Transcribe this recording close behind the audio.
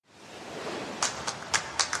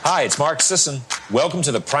Hi, it's Mark Sisson. Welcome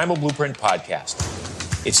to the Primal Blueprint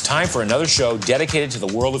Podcast. It's time for another show dedicated to the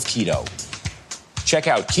world of keto. Check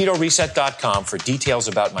out KetoReset.com for details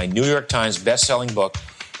about my New York Times best-selling book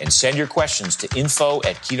and send your questions to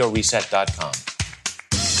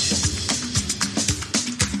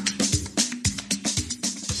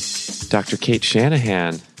info@KetoReset.com. Dr. Cate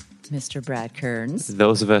Shanahan. Mr. Brad Kearns.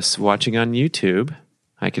 Those of us watching on YouTube,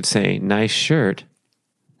 I could say, nice shirt.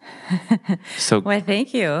 So Well,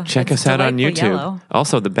 thank you. Check us out on YouTube. Yellow.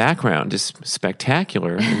 Also, the background is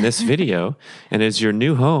spectacular in this video and is your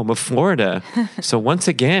new home of Florida. So once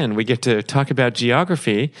again, we get to talk about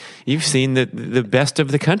geography. You've seen the best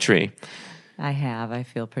of the country. I have. I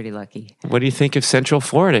feel pretty lucky. What do you think of Central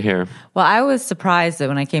Florida here? Well, I was surprised that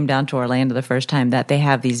when I came down to Orlando the first time that they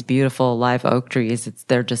have these beautiful live oak trees.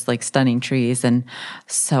 They're just like stunning trees. And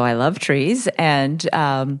so I love trees. And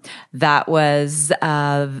that was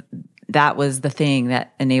the thing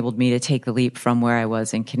that enabled me to take the leap from where I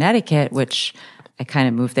was in Connecticut, which I kind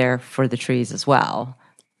of moved there for the trees as well.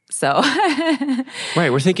 So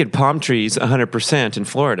Right, we're thinking palm trees 100% in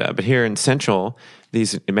Florida, but here in Central,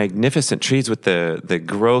 these magnificent trees with the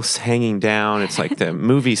growths hanging down. It's like the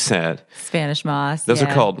movie set. Spanish moss. Those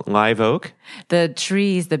are called live oak? The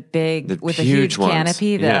trees, with the huge ones.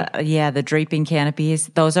 canopy, the draping canopies,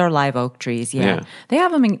 those are live oak trees. Yeah. They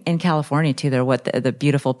have them in California too. They're the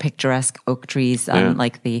beautiful picturesque oak trees,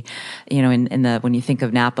 like when you think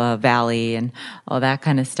of Napa Valley and all that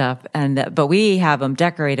kind of stuff. But we have them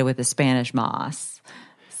decorated with the Spanish moss.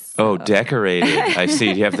 Oh, decorated. I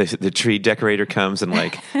see. You have the tree decorator comes and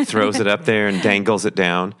throws it up there and dangles it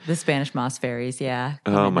down. The Spanish moss fairies, yeah.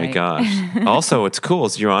 Oh my gosh. Also, what's cool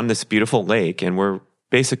is you're on this beautiful lake and we're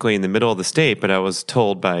basically in the middle of the state, but I was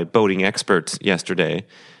told by boating experts yesterday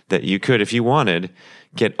that you could, if you wanted,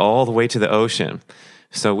 get all the way to the ocean.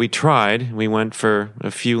 So we tried. We went for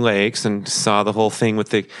a few lakes and saw the whole thing with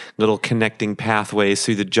the little connecting pathways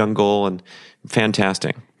through the jungle, and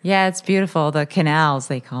fantastic. Yeah, it's beautiful. The canals,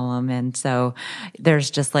 they call them. And so there's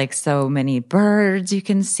just so many birds you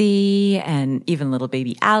can see and even little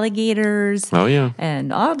baby alligators. Oh, yeah.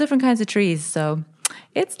 And all different kinds of trees. So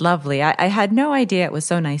it's lovely. I had no idea it was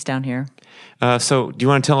so nice down here. So do you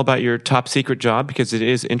want to tell about your top secret job? Because it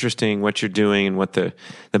is interesting what you're doing and what the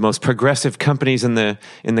most progressive companies in the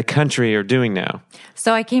country are doing now.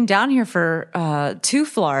 So I came down here to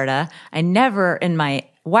Florida. I never in my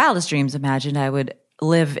wildest dreams imagined I would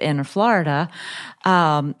live in Florida.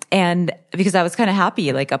 And because I was kind of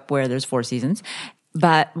happy, up where there's 4 seasons.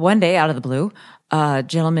 But one day out of the blue, a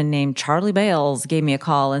gentleman named Charlie Bales gave me a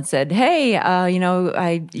call and said, "Hey,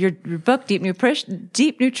 your book, Deep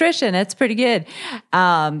Nutrition, it's pretty good.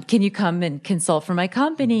 Can you come and consult for my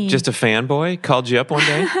company?" Just a fanboy called you up one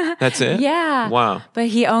day? That's it? Yeah. Wow. But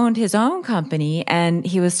he owned his own company and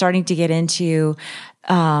he was starting to get into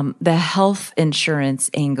the health insurance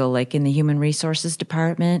angle, in the human resources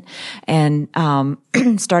department, and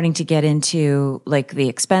starting to get into the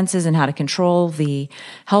expenses and how to control the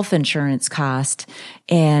health insurance cost.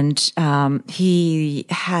 And he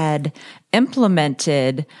had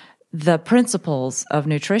implemented the principles of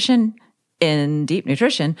nutrition in Deep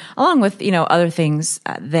Nutrition, along with other things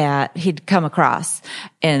that he'd come across,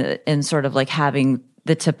 in sort of having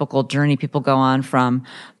the typical journey people go on from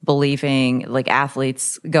believing,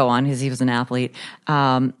 athletes go on, because he was an athlete,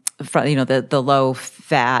 from the low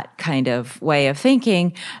fat kind of way of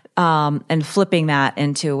thinking, and flipping that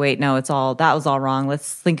into, wait, no, that was all wrong.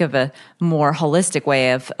 Let's think of a more holistic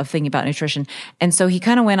way of thinking about nutrition. And so he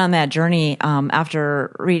kind of went on that journey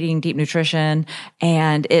after reading Deep Nutrition,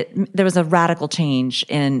 and there was a radical change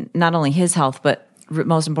in not only his health, but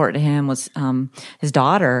most important to him was his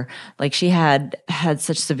daughter. She had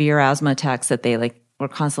such severe asthma attacks that they were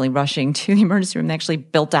constantly rushing to the emergency room. They actually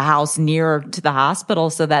built a house near to the hospital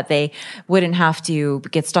so that they wouldn't have to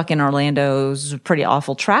get stuck in Orlando's pretty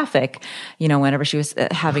awful traffic, whenever she was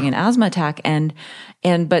having an asthma attack.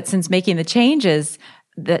 But since making the changes,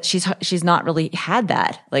 that she's not really had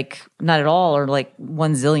that, not at all, or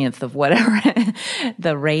 1/zillionth of whatever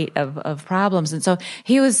the rate of problems. And so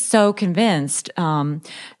he was so convinced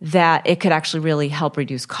that it could actually really help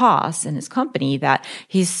reduce costs in his company that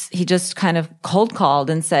he just kind of cold called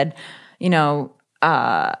and said, what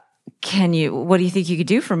do you think you could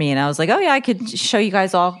do for me? And I was like, oh yeah, I could show you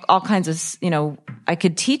guys all kinds of, I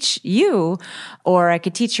could teach you, or I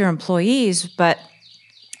could teach your employees, but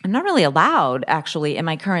I'm not really allowed, actually, in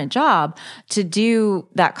my current job to do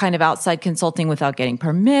that kind of outside consulting without getting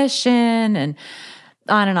permission, and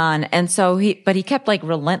on and on. And so he kept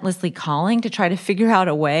relentlessly calling to try to figure out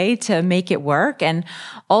a way to make it work. And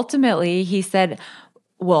ultimately he said,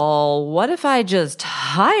 well, what if I just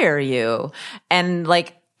hire you? And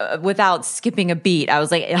like, without skipping a beat, I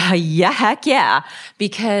was like, yeah, heck yeah.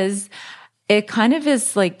 Because it kind of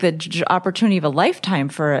is like the opportunity of a lifetime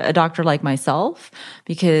for a doctor like myself.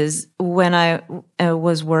 Because when I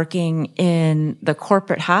was working in the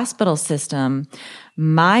corporate hospital system,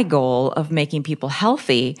 my goal of making people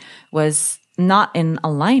healthy was not in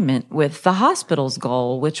alignment with the hospital's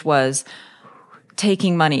goal, which was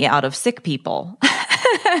taking money out of sick people.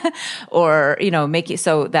 Or,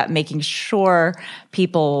 making sure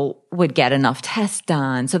people would get enough tests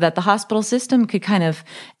done so that the hospital system could kind of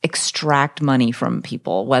extract money from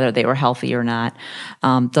people, whether they were healthy or not.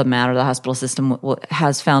 Doesn't matter. The hospital system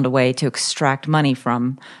has found a way to extract money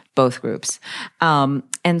from both groups. And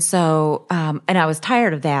I was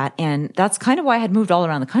tired of that. And that's kind of why I had moved all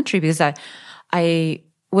around the country, because I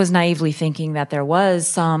was naively thinking that there was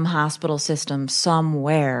some hospital system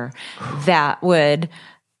somewhere that would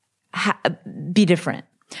be different.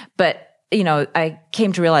 But, I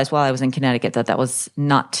came to realize while I was in Connecticut that was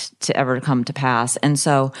not to ever come to pass. And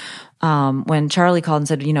so when Charlie called and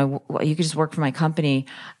said, you could just work for my company.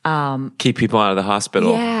 Keep people out of the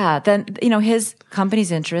hospital. Yeah. Then, his company's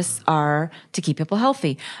interests are to keep people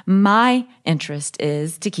healthy. My interest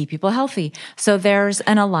is to keep people healthy. So there's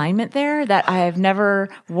an alignment there that I've never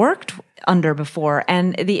worked under before.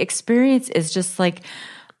 And the experience is just like,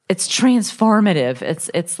 it's transformative.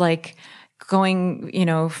 It's like going,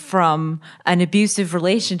 from an abusive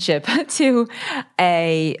relationship to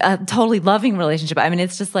a totally loving relationship. I mean,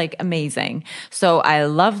 it's just like amazing. So I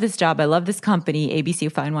love this job. I love this company,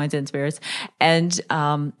 ABC Fine Wines and Spirits, and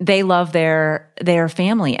they love their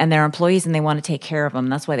family and their employees, and they want to take care of them.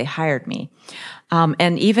 That's why they hired me.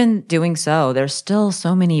 And even doing so, there's still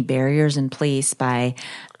so many barriers in place by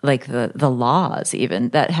like the laws even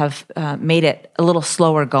that have made it a little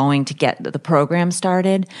slower going to get the program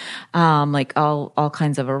started. Like all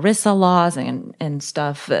kinds of ERISA laws and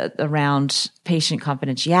stuff around patient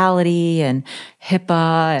confidentiality and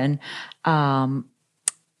HIPAA and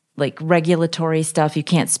like regulatory stuff. You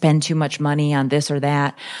can't spend too much money on this or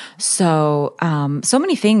that. So, so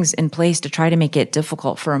many things in place to try to make it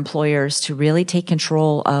difficult for employers to really take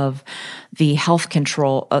control of the health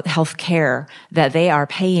care that they are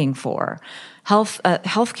paying for.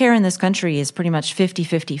 Healthcare in this country is pretty much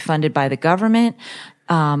 50-50 funded by the government,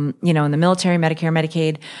 in the military, Medicare,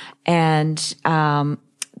 Medicaid, and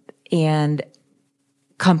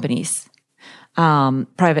companies.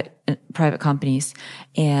 Private companies.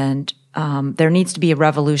 And, there needs to be a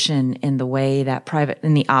revolution in the way that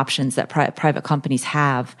in the options that private companies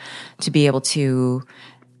have to be able to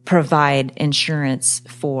provide insurance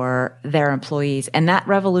for their employees. And that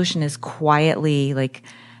revolution is quietly like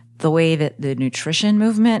the way that the nutrition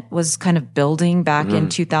movement was kind of building back in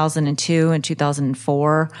 2002 and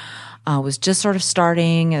 2004. Was just sort of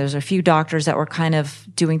starting. There's a few doctors that were kind of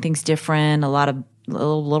doing things different. A lot of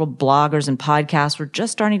little bloggers and podcasts were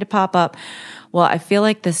just starting to pop up. Well, I feel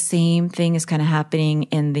like the same thing is kind of happening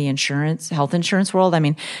in the health insurance world. I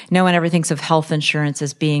mean, no one ever thinks of health insurance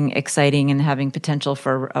as being exciting and having potential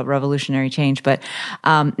for a revolutionary change. But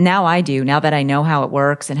now I do. Now that I know how it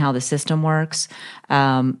works and how the system works,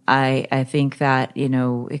 I think that,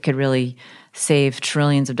 it could really save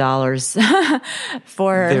trillions of dollars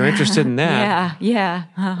for. They're interested in that. Yeah.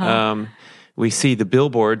 Uh-huh. We see the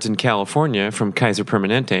billboards in California from Kaiser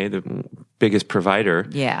Permanente, the biggest provider.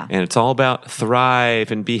 Yeah. And it's all about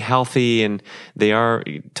thrive and be healthy. And they are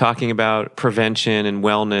talking about prevention and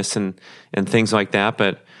wellness and things like that.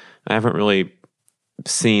 But I haven't really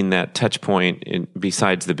seen that touch point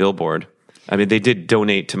besides the billboard. I mean, they did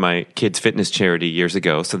donate to my kids' fitness charity years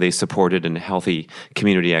ago. So they supported a healthy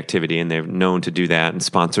community activity, and they're known to do that and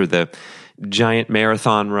sponsor the giant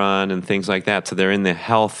marathon run and things like that. So they're in the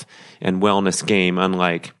health and wellness game,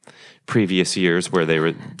 unlike previous years where they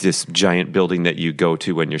were this giant building that you go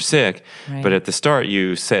to when you're sick. Right. But at the start,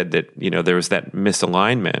 you said that, there was that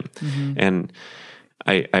misalignment. Mm-hmm. And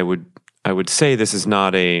I would say this is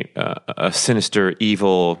not a sinister,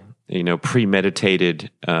 evil, premeditated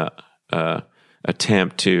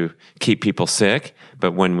attempt to keep people sick.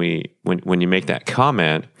 But when you make that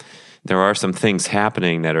comment, there are some things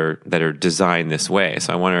happening that are designed this way.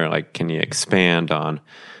 So I wonder, can you expand on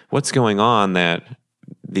what's going on that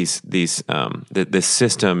this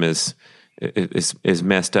system is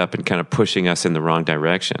messed up and kind of pushing us in the wrong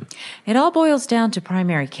direction? It all boils down to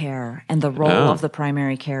primary care and the role of the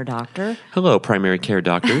primary care doctor. Hello, primary care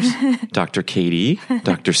doctors. Dr. Katie,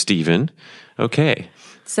 Dr. Stephen. Okay.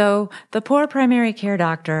 So the poor primary care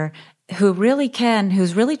doctor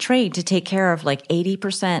who's really trained to take care of like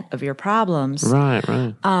 80% of your problems. Right.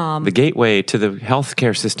 The gateway to the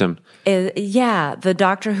healthcare system. The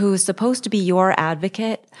doctor who is supposed to be your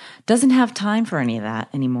advocate doesn't have time for any of that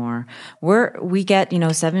anymore. We get,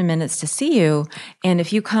 7 minutes to see you. And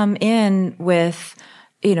if you come in with,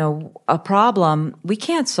 a problem, we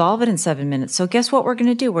can't solve it in 7 minutes. So guess what we're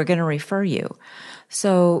going to do? We're going to refer you.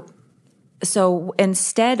 So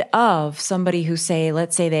instead of somebody who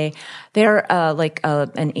let's say they're like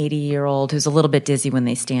an 80-year-old who's a little bit dizzy when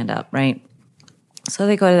they stand up, right? So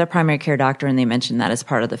they go to their primary care doctor and they mention that as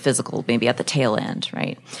part of the physical, maybe at the tail end,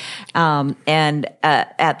 right? And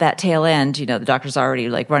at that tail end, the doctor's already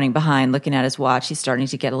like running behind, looking at his watch. He's starting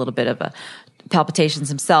to get a little bit of palpitations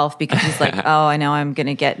himself because he's like, oh, I know I'm going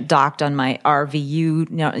to get docked on my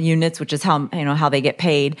RVU units, which is how they get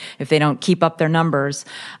paid if they don't keep up their numbers.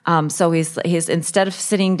 So he's instead of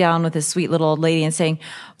sitting down with his sweet little old lady and saying,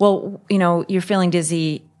 well, you're feeling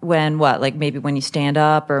dizzy when what? Like maybe when you stand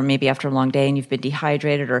up or maybe after a long day and you've been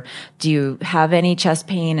dehydrated, or do you have any chest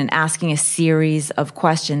pain, and asking a series of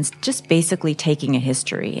questions, just basically taking a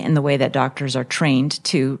history in the way that doctors are trained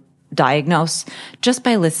to diagnose just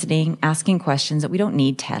by listening, asking questions that we don't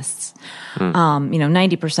need tests.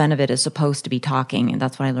 90% of it is supposed to be talking, and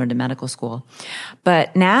that's what I learned in medical school.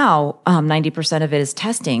 But now 90% of it is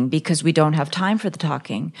testing because we don't have time for the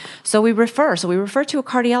talking. So we refer to a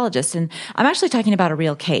cardiologist, and I'm actually talking about a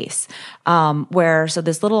real case where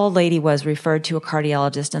this little old lady was referred to a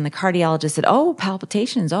cardiologist, and the cardiologist said, oh,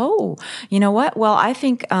 palpitations. Oh, you know what? Well, I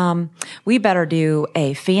think we better do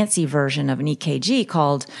a fancy version of an EKG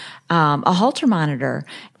called a Holter monitor.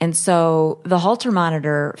 And so the Holter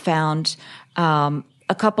monitor found a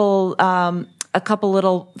couple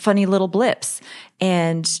little funny little blips.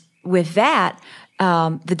 And with that,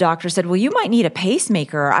 the doctor said, well, you might need a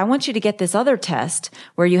pacemaker. I want you to get this other test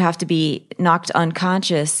where you have to be knocked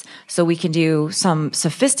unconscious so we can do some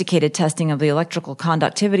sophisticated testing of the electrical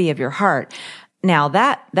conductivity of your heart. Now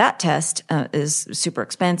that test is super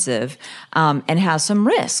expensive and has some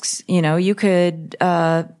risks. You could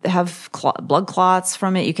have blood clots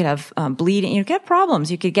from it. You could have bleeding. You could have problems.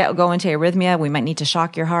 You could go into arrhythmia. We might need to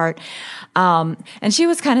shock your heart. And she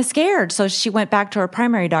was kind of scared, so she went back to her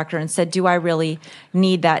primary doctor and said, "Do I really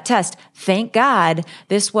need that test?" Thank God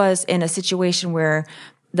this was in a situation where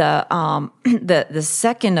the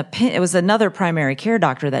second opinion, it was another primary care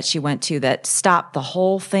doctor that she went to that stopped the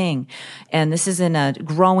whole thing. And this is in a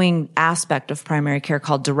growing aspect of primary care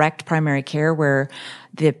called direct primary care, where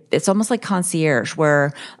it's almost like concierge,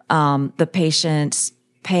 where the patients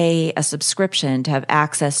pay a subscription to have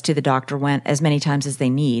access to the doctor as many times as they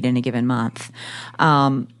need in a given month.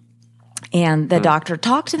 And the doctor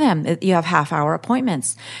talked to them. You have half-hour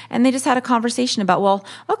appointments. And they just had a conversation about, well,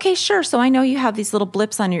 okay, sure. So I know you have these little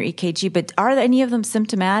blips on your EKG, but are any of them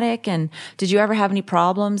symptomatic? And did you ever have any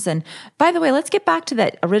problems? And by the way, let's get back to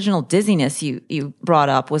that original dizziness you brought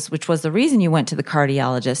up, which was the reason you went to the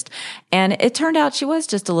cardiologist. And it turned out she was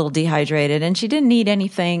just a little dehydrated and she didn't need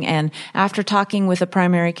anything. And after talking with a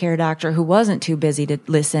primary care doctor who wasn't too busy to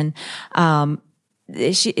listen,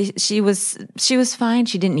 she was fine.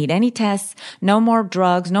 She didn't need any tests, no more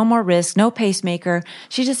drugs, no more risk, no pacemaker.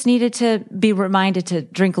 She just needed to be reminded to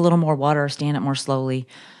drink a little more water or stand up more slowly.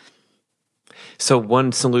 So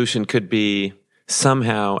one solution could be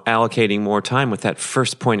somehow allocating more time with that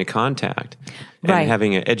first point of contact and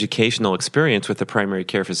having an educational experience with the primary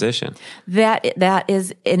care physician. That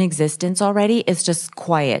is in existence already. It's just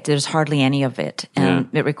quiet. There's hardly any of it. And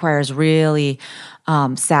it requires really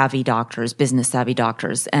savvy doctors, business savvy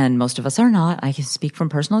doctors, and most of us are not. I can speak from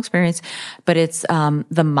personal experience, but it's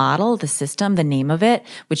the model, the system, the name of it,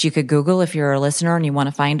 which you could Google if you're a listener and you want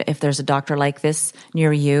to find if there's a doctor like this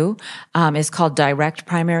near you, is called direct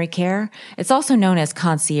primary care. It's also known as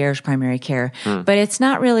concierge primary care, but it's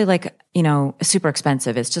not really like super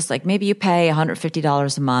expensive. It's just like maybe you pay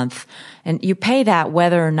 $150 a month and you pay that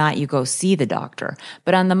whether or not you go see the doctor.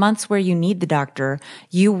 But on the months where you need the doctor,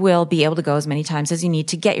 you will be able to go as many times as you need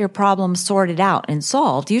to get your problem sorted out and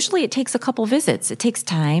solved. Usually it takes a couple visits. It takes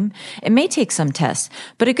time. It may take some tests,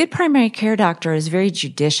 but a good primary care doctor is very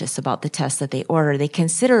judicious about the tests that they order. They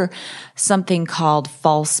consider something called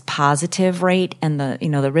false positive rate and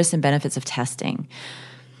the risks and benefits of testing.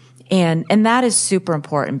 And that is super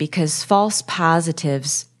important because false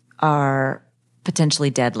positives are potentially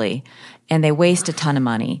deadly and they waste a ton of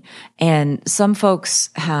money. And some folks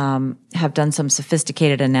have done some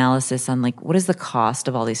sophisticated analysis on what is the cost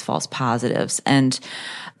of all these false positives? And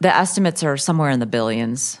the estimates are somewhere in the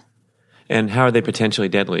billions. And how are they potentially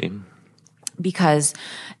deadly? because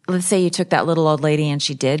let's say you took that little old lady and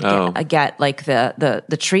she did get like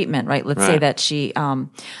the treatment, right? Let's say that she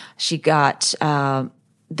got,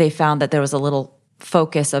 they found that there was a little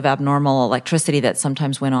focus of abnormal electricity that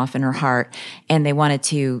sometimes went off in her heart, and they wanted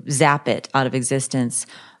to zap it out of existence,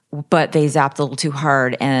 but they zapped a little too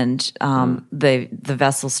hard, and the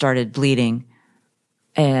vessel started bleeding,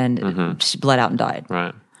 and she bled out and died.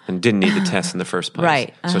 Right. And didn't need the test in the first place.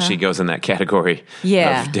 Right. So she goes in that category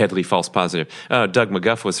of deadly false positive. Doug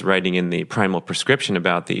McGuff was writing in the Primal Prescription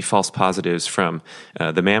about the false positives from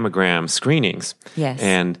the mammogram screenings. Yes.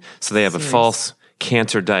 And so they have a false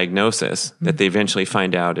cancer diagnosis that they eventually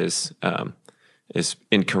find out is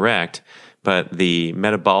incorrect, but the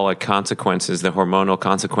metabolic consequences, the hormonal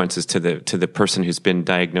consequences to the person who's been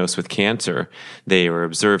diagnosed with cancer, they were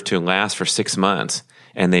observed to last for 6 months,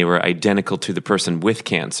 and they were identical to the person with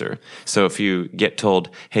cancer. So if you get told,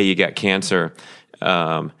 hey, you got cancer,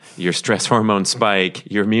 your stress hormone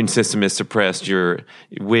spike, your immune system is suppressed, you're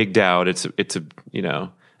wigged out, it's a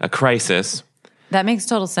crisis. That makes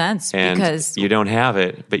total sense, and because you don't have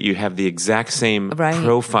it, but you have the exact same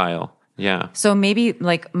profile. Yeah. So maybe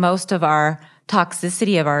like most of our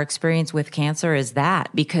toxicity of our experience with cancer is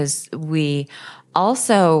that, because we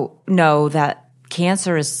also know that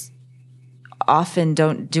cancer is often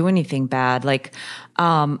don't do anything bad. Like,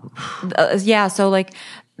 so like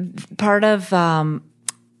part of,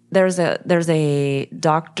 there's a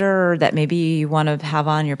doctor that maybe you want to have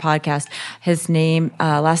on your podcast. His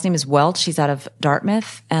last name is Welch. He's out of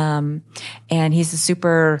Dartmouth. And he's a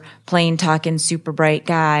super plain talking, super bright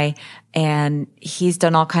guy. And he's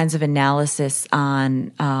done all kinds of analysis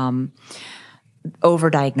on,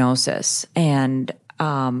 overdiagnosis and,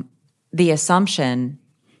 the assumption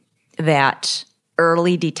that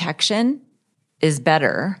early detection is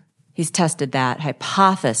better. He's tested that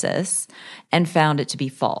hypothesis and found it to be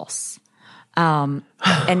false. And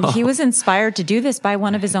he was inspired to do this by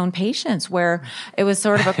one of his own patients, where it was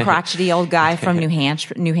sort of a crotchety old guy from New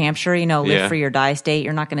Hampshire, live free or die state.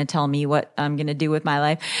 You're not going to tell me what I'm going to do with my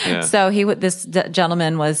life. Yeah. So this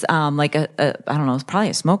gentleman was, like I don't know, probably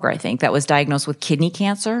a smoker, I think, that was diagnosed with kidney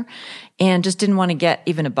cancer and just didn't want to get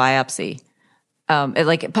even a biopsy.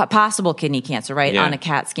 Possible kidney cancer, right? Yeah. On a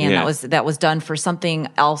CAT scan that was done for something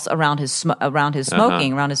else around his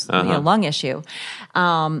smoking, around his lung issue.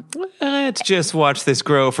 Let's just watch this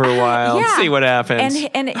grow for a while and see what happens.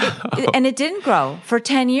 And it didn't grow for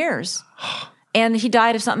 10 years, and he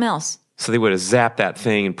died of something else. So they would have zapped that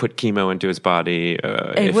thing and put chemo into his body.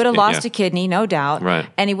 He would have lost a kidney, no doubt. Right.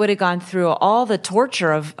 And he would have gone through all the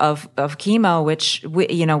torture of chemo, which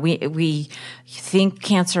we think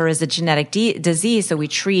cancer is a genetic disease, so we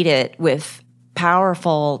treat it with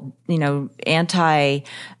powerful, anti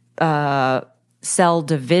cell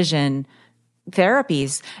division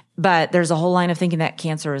therapies. But there's a whole line of thinking that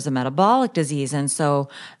cancer is a metabolic disease. And so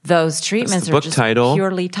those treatments are just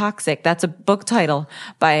purely toxic. That's a book title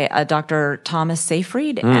by Dr. Thomas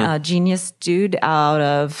Seyfried, a genius dude out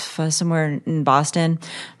of somewhere in Boston.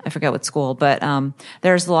 I forget what school, but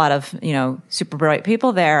there's a lot of, super bright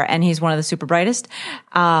people there, and he's one of the super brightest.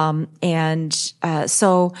 So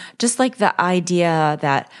just like the idea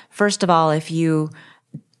that, first of all, if you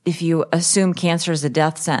assume cancer is a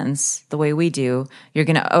death sentence, the way we do, you're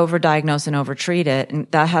going to overdiagnose and overtreat it, and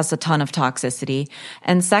that has a ton of toxicity.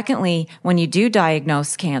 And secondly, when you do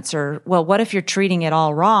diagnose cancer, well, what if you're treating it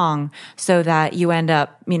all wrong so that you end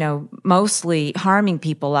up, mostly harming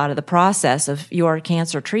people out of the process of your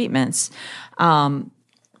cancer treatments? So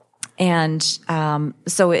it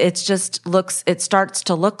starts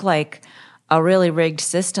to look like a really rigged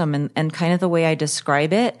system, and kind of the way I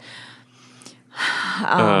describe it.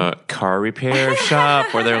 Car repair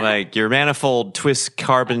shop where they're like, your manifold twist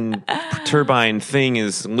carbon turbine thing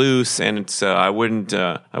is loose, and it's I wouldn't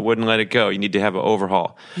let it go. You need to have an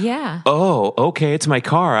overhaul. Yeah. Oh, okay. It's my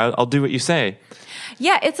car. I'll do what you say.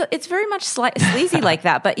 Yeah, it's very much sleazy like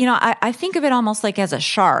that. But, I think of it almost like as a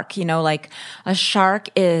shark, like a shark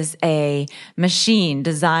is a machine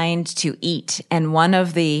designed to eat. And one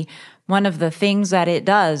of the things that it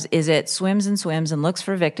does is it swims and swims and looks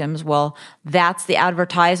for victims. Well, that's the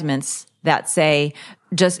advertisements that say,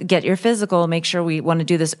 just get your physical, make sure we want to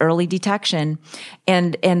do this early detection.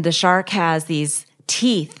 And the shark has these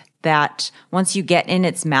teeth that once you get in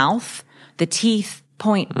its mouth, the teeth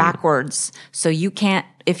point backwards. So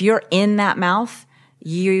if you're in that mouth,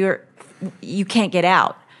 you can't get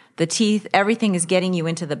out. The teeth, everything is getting you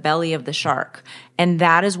into the belly of the shark. And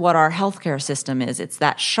that is what our healthcare system is. It's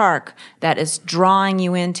that shark that is drawing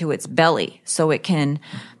you into its belly so it can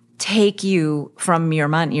take you from your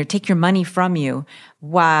money, or take your money from you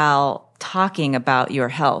while talking about your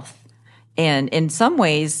health. and in some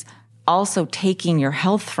ways also taking your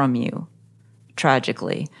health from you,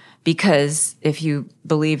 tragically. Because if you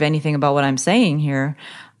believe anything about what I'm saying here,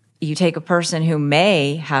 you take a person who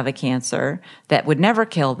may have a cancer that would never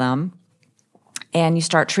kill them, and you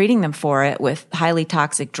start treating them for it with highly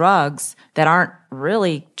toxic drugs that aren't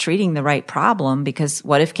really treating the right problem, because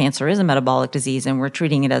what if cancer is a metabolic disease and we're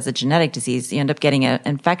treating it as a genetic disease? You end up getting an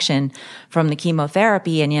infection from the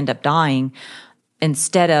chemotherapy and you end up dying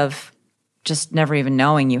instead of just never even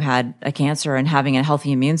knowing you had a cancer and having a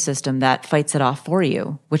healthy immune system that fights it off for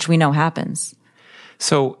you, which we know happens.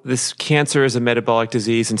 So this cancer is a metabolic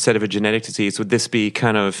disease instead of a genetic disease. Would this be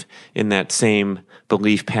kind of in that same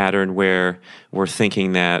belief pattern where we're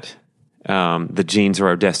thinking that the genes are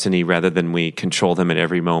our destiny rather than we control them at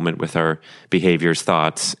every moment with our behaviors,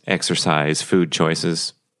 thoughts, exercise, food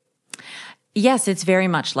choices? Yes, it's very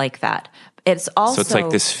much like that. It's also... So it's like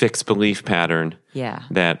this fixed belief pattern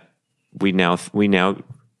that we now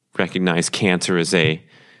recognize cancer as a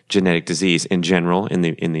genetic disease in general in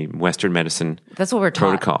the Western medicine. That's what we're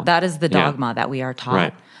taught. Protocol. That is the dogma that we are taught.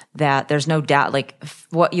 Right. That there's no doubt. Like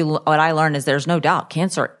what I learned is there's no doubt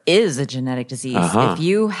cancer is a genetic disease. If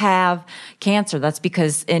you have cancer, that's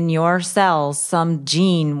because in your cells some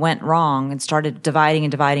gene went wrong and started dividing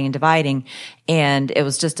and dividing and dividing, and it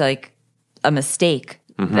was just like a mistake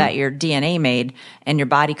that your DNA made, and your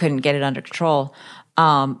body couldn't get it under control.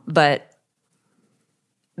 But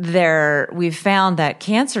we've found that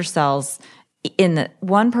cancer cells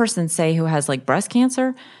one person, say, who has like breast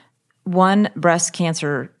cancer, one breast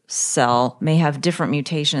cancer cell may have different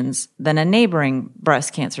mutations than a neighboring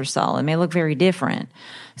breast cancer cell. It may look very different.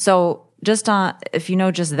 So if you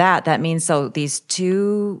know just that means so these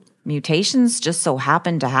two mutations just so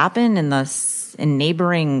happen to happen in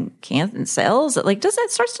neighboring cancer cells. Like,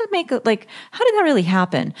 it starts to make like, how did that really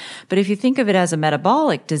happen? But if you think of it as a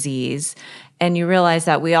metabolic disease, and you realize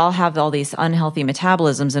that we all have all these unhealthy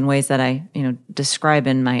metabolisms in ways that I, describe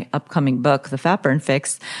in my upcoming book, The Fat Burn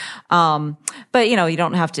Fix. But you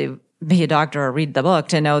don't have to be a doctor or read the book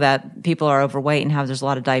to know that people are overweight and there's a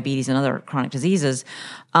lot of diabetes and other chronic diseases.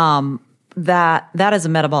 That is a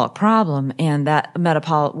metabolic problem, and that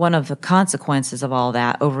one of the consequences of all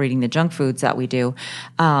that, overeating the junk foods that we do,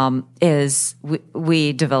 is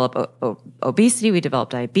we develop obesity, we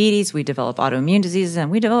develop diabetes, we develop autoimmune diseases, and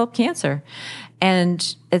we develop cancer.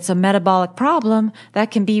 And it's a metabolic problem that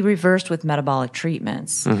can be reversed with metabolic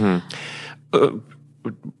treatments.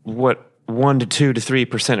 What 1 to 2 to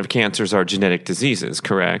 3% of cancers are genetic diseases,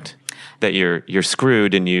 correct? That you're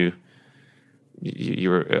screwed and you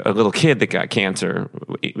were a little kid that got cancer,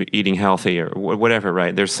 eating healthy or whatever,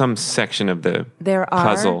 right? There's some section of the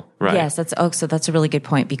puzzle, right? Yes, so that's a really good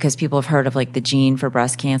point, because people have heard of like the gene for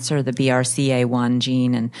breast cancer, the BRCA1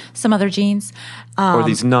 gene, and some other genes. Or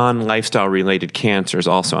these non-lifestyle related cancers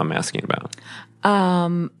also I'm asking about.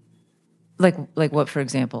 Like what, for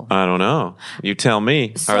example? I don't know. You tell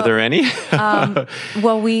me. Are there any?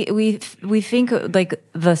 Well, we think like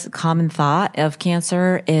the common thought of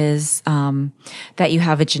cancer is that you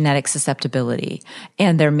have a genetic susceptibility,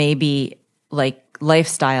 and there may be like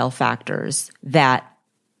lifestyle factors that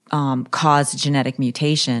cause genetic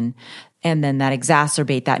mutation, and then that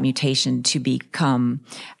exacerbate that mutation to become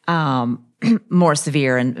more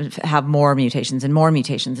severe and have more mutations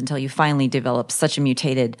until you finally develop such a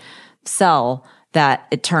mutated cell that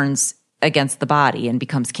it turns against the body and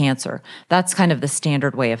becomes cancer. That's kind of the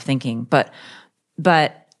standard way of thinking. But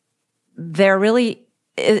they're really,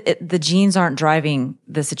 the genes aren't driving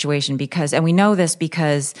the situation, and we know this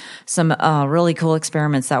because some really cool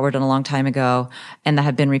experiments that were done a long time ago and that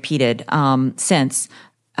have been repeated since.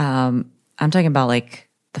 I'm talking about like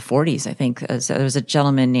the 40s, I think. So there was a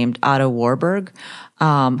gentleman named Otto Warburg,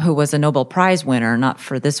 who was a Nobel Prize winner, not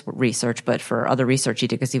for this research, but for other research he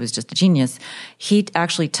did because he was just a genius. He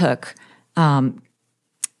actually took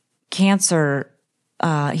cancer,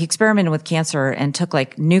 he experimented with cancer and took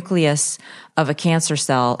like nucleus of a cancer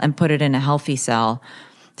cell and put it in a healthy cell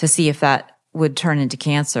to see if that would turn into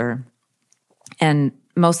cancer. And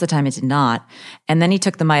most of the time it did not. And then he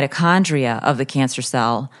took the mitochondria of the cancer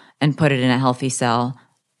cell and put it in a healthy cell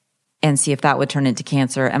and see if that would turn into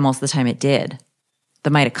cancer, and most of the time it did. The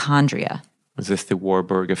mitochondria. Is this the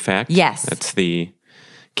Warburg Effect? Yes. That's the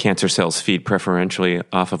cancer cells feed preferentially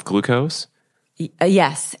off of glucose?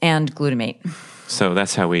 Yes, and glutamate. So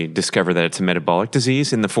that's how we discover that it's a metabolic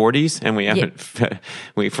disease in the 40s, and we haven't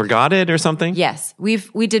we forgot it or something? Yes. We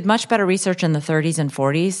did much better research in the 30s and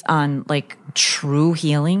 40s on like true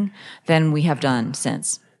healing than we have done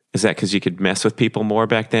since. Is that because you could mess with people more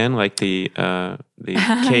back then, like the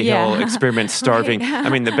Cahill experiment, starving? Right. I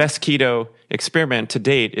mean, the best keto experiment to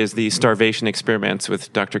date is the starvation experiments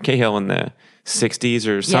with Dr. Cahill in the 60s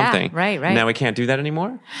or something. Yeah, right. Now we can't do that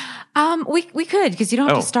anymore? We could, because you don't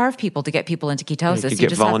have to starve people to get people into ketosis. You could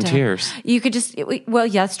get volunteers. You could just, well,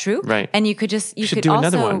 yeah, that's true. Right. And you could should do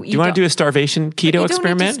another one. Do you want to do a starvation keto experiment? You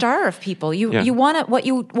don't need to starve people. What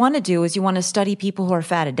you want to do is you want to study people who are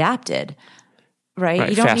fat adapted. Right.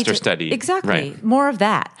 You don't faster study. Exactly. Right. More of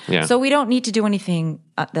that. Yeah. So we don't need to do anything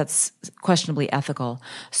that's questionably ethical.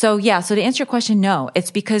 So to answer your question, no,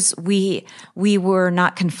 it's because we were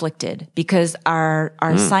not conflicted, because our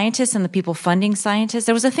scientists and the people funding scientists,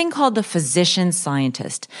 there was a thing called the physician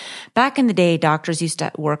scientist. Back in the day, doctors used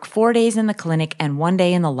to work 4 days in the clinic and 1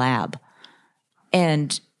 day in the lab.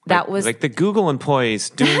 And that was like the Google employees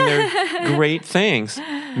doing their great things.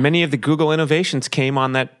 Many of the Google innovations came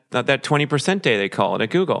on that 20% day, they call it at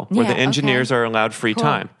Google, where the engineers are allowed free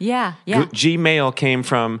time. Yeah. Gmail came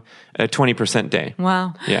from a 20% day.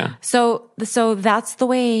 Wow. Yeah. So that's the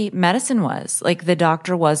way medicine was. Like, the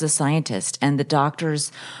doctor was a scientist, and the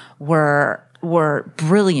doctors were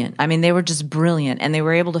brilliant. I mean, they were just brilliant, and they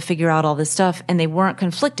were able to figure out all this stuff, and they weren't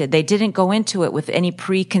conflicted. They didn't go into it with any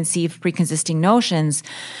preexisting notions,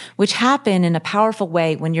 which happen in a powerful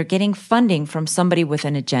way when you're getting funding from somebody with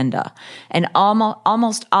an agenda. And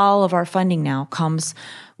almost all of our funding now comes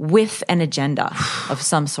with an agenda of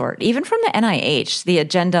some sort. Even from the NIH, the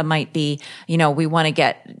agenda might be, we want to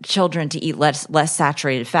get children to eat less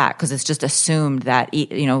saturated fat, because it's just assumed that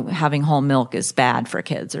having whole milk is bad for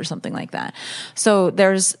kids or something like that. So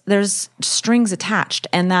there's strings attached,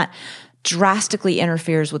 and that drastically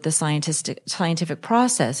interferes with the scientific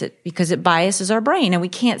process because it biases our brain, and we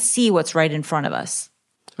can't see what's right in front of us.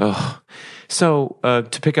 Oh. So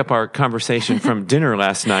to pick up our conversation from dinner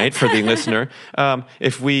last night for the listener,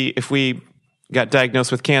 if we got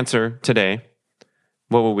diagnosed with cancer today,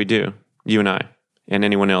 what will we do? You and I, and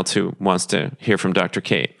anyone else who wants to hear from Dr.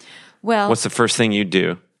 Cate. Well, what's the first thing you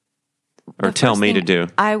do, or tell me to do?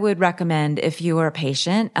 I would recommend, if you are a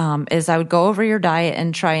patient, is I would go over your diet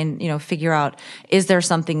and try and figure out, is there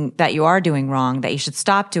something that you are doing wrong that you should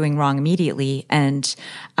stop doing wrong immediately and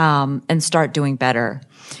start doing better.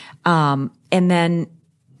 And then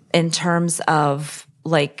in terms of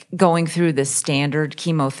like going through the standard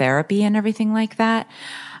chemotherapy and everything like that,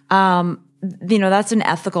 that's an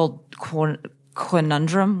ethical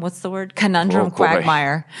conundrum. What's the word? Conundrum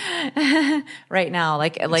quagmire right now.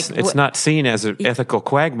 Like it's not seen as an ethical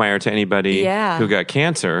quagmire to anybody who got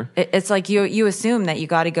cancer. It's like you assume that you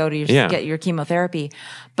got to go to get your chemotherapy.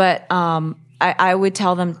 But, I would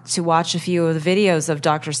tell them to watch a few of the videos of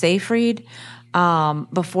Dr. Seyfried,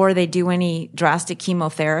 before they do any drastic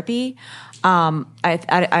chemotherapy. I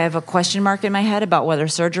have a question mark in my head about whether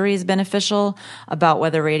surgery is beneficial, about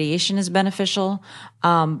whether radiation is beneficial.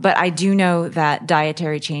 But I do know that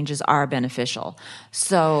dietary changes are beneficial.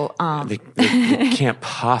 So, they can't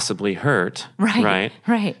possibly hurt. Right.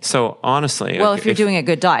 So honestly, well, if you're doing a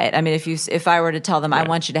good diet, I mean, if I were to tell them, I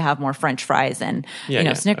want you to have more French fries and,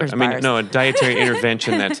 Snickers bars. I mean, no, a dietary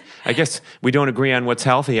intervention I guess we don't agree on what's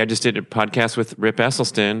healthy. I just did a podcast with Rip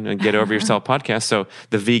Esselstyn, a Get Over Yourself podcast. So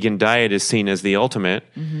the vegan diet is seen as the ultimate.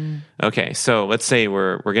 Mm-hmm. Okay. So let's say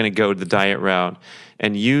we're going to go the diet route,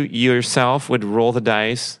 and you yourself would roll the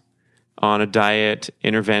dice on a diet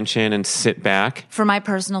intervention and sit back? For my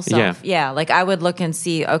personal self, yeah. Like, I would look and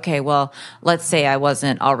see, okay, well, let's say I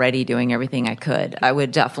wasn't already doing everything I could. I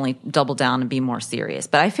would definitely double down and be more serious.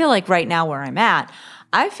 But I feel like right now where I'm at,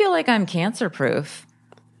 I feel like I'm cancer-proof.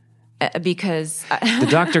 Because the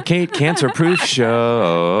Dr. Cate Cancer Proof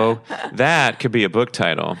Show. That could be a book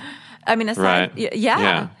title. I mean, aside, right?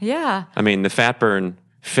 Yeah. I mean, the fat burn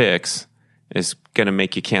fix is going to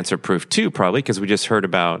make you cancer proof too, probably, because we just heard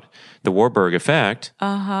about the Warburg Effect.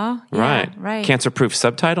 Right. Cancer proof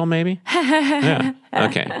subtitle, maybe. Yeah.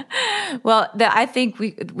 Okay. Well, I think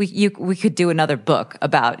we could do another book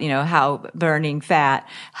about how burning fat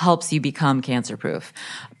helps you become cancer proof.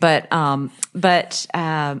 But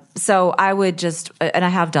so I would just, and I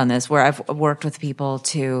have done this where I've worked with people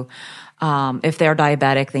to. If they're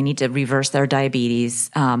diabetic, they need to reverse their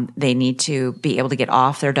diabetes. They need to be able to get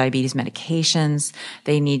off their diabetes medications.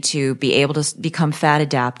 They need to be able to become fat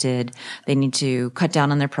adapted. They need to cut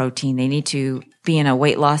down on their protein. They need to be in a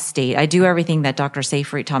weight loss state. I do everything that Thomas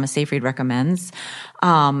Seyfried recommends.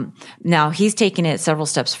 Now he's taken it several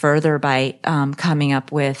steps further by coming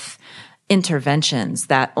up with interventions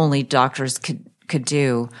that only doctors could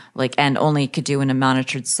do, and only could do in a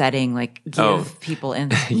monitored setting, give people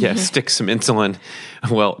stick some insulin.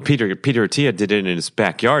 Well, Peter Attia did it in his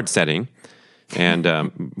backyard setting.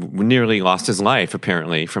 and nearly lost his life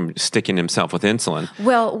apparently from sticking himself with insulin.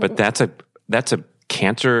 Well, but that's a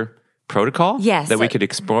cancer protocol that we could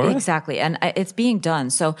explore. Exactly, and it's being done.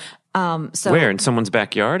 So where, in someone's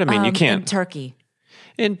backyard? I mean, you can't. In Turkey.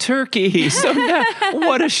 In Turkey. So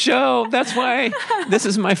what a show. That's why this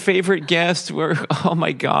is my favorite guest. Oh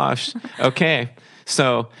my gosh. Okay.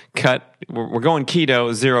 So we're going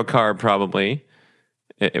keto, 0 carb probably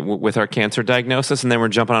with our cancer diagnosis. And then we're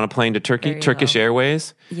jumping on a plane to Turkey, Turkish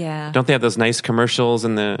Airways. Yeah. Don't they have those nice commercials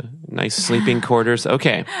and the nice sleeping quarters?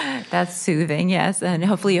 Okay. That's soothing. Yes. And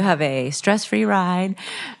hopefully you have a stress-free ride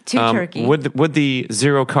to Turkey. Would the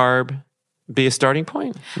 0 carb be a starting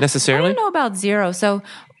point necessarily? I don't know about 0. So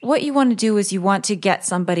what you want to do is you want to get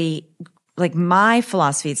somebody, like my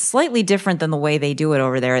philosophy, it's slightly different than the way they do it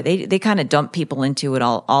over there. They kind of dump people into it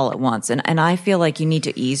all at once. And I feel like you need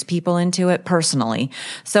to ease people into it personally.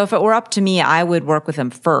 So if it were up to me, I would work with them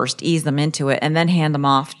first, ease them into it, and then hand them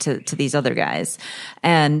off to these other guys.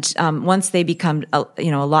 And once they become a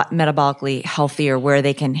lot metabolically healthier, where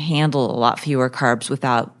they can handle a lot fewer carbs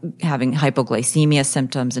without having hypoglycemia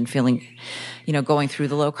symptoms and feeling, going through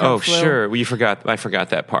the low carb flu. Sure. I forgot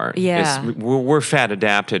that part. Yeah. We're fat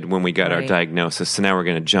adapted when we got our diagnosis. So now we're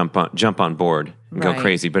going to jump on board and go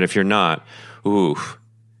crazy. But if you're not, you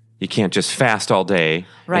can't just fast all day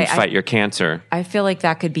and fight your cancer. I feel like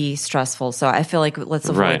that could be stressful. So I feel like let's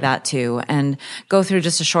avoid that too, and go through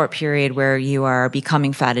just a short period where you are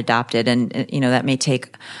becoming fat adapted. And, that may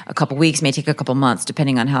take a couple weeks, may take a couple months,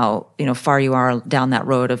 depending on how, far you are down that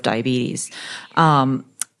road of diabetes.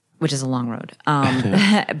 Which is a long road.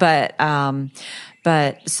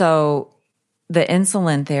 But so the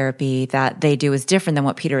insulin therapy that they do is different than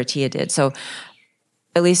what Peter Attia did. So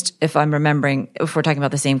at least if I'm remembering, if we're talking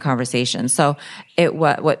about the same conversation. So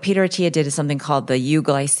what Peter Attia did is something called the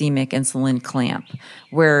euglycemic insulin clamp,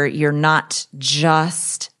 where you're not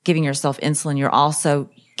just giving yourself insulin, you're also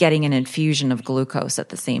getting an infusion of glucose at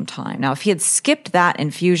the same time. Now, if he had skipped that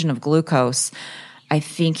infusion of glucose, I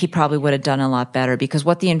think he probably would have done a lot better, because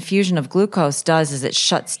what the infusion of glucose does is it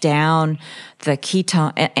shuts down the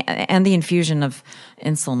ketone and the infusion of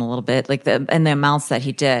insulin a little bit, and the amounts that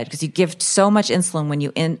he did, because you give so much insulin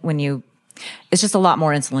when you it's just a lot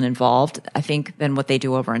more insulin involved, I think, than what they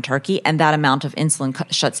do over in Turkey. And that amount of insulin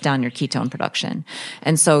shuts down your ketone production.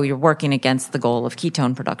 And so you're working against the goal of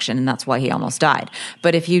ketone production, and that's why he almost died.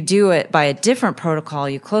 But if you do it by a different protocol,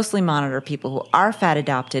 you closely monitor people who are fat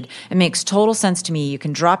adapted, it makes total sense to me. You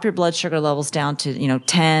can drop your blood sugar levels down to,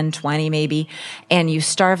 10, 20 maybe, and you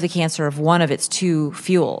starve the cancer of one of its 2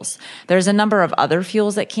 fuels. There's a number of other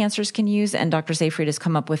fuels that cancers can use, and Dr. Seyfried has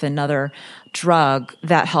come up with another drug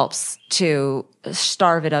that helps to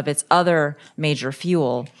starve it of its other major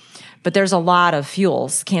fuel. But there's a lot of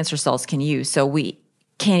fuels cancer cells can use, so we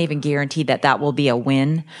can't even guarantee that will be a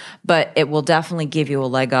win, but it will definitely give you a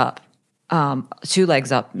leg up, 2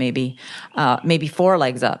 legs up maybe 4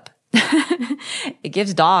 legs up. It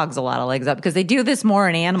gives dogs a lot of legs up, because they do this more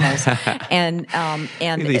in animals. and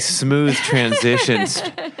these smooth transitions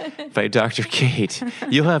by Dr. Cate.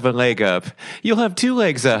 You'll have a leg up. You'll have 2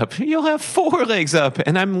 legs up. You'll have 4 legs up.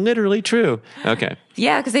 And I'm literally true. Okay.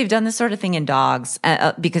 Yeah, because they've done this sort of thing in dogs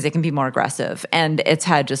because it can be more aggressive. And it's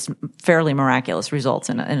had just fairly miraculous results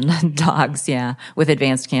in dogs, with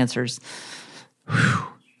advanced cancers. Whew.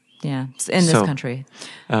 Yeah, in this country.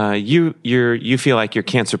 You feel like you're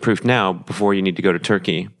cancer proof now before you need to go to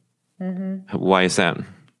Turkey. Mm-hmm. Why is that?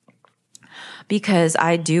 Because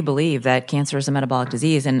I do believe that cancer is a metabolic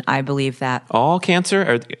disease, and I believe that all cancer.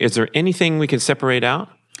 Or is there anything we could separate out?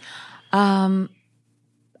 No.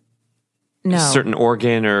 A certain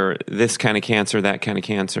organ, or this kind of cancer, that kind of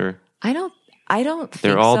cancer. I don't think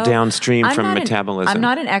they're all so. downstream from metabolism. I'm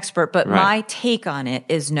not an expert, but my take on it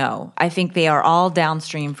is no. I think they are all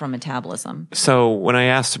downstream from metabolism. So when I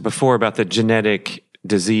asked before about the genetic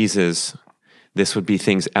diseases, this would be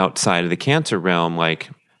things outside of the cancer realm, like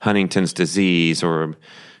Huntington's disease, or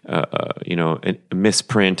a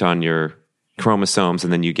misprint on your chromosomes,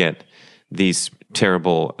 and then you get these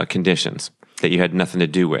terrible conditions that you had nothing to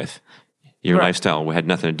do with. Your lifestyle had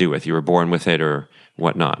nothing to do with. You were born with it or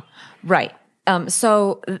whatnot. Right.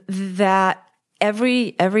 So that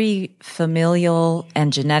every familial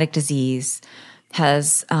and genetic disease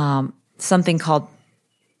has something called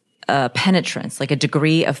penetrance, like a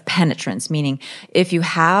degree of penetrance, meaning if you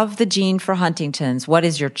have the gene for Huntington's, what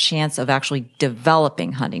is your chance of actually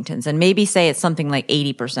developing Huntington's? And maybe say it's something like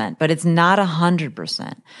 80%, but it's not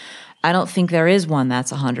 100%. I don't think there is one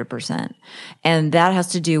that's 100%. And that has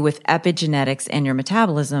to do with epigenetics and your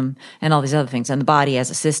metabolism and all these other things and the body as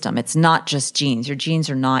a system. It's not just genes. Your genes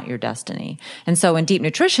are not your destiny. And so in Deep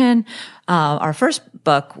Nutrition, our first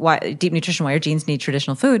book, Deep Nutrition, Why Your Genes Need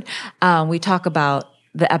Traditional Food, we talk about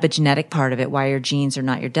the epigenetic part of it, why your genes are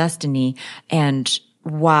not your destiny, and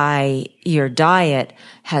why your diet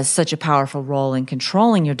has such a powerful role in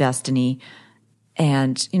controlling your destiny.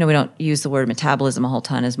 And, we don't use the word metabolism a whole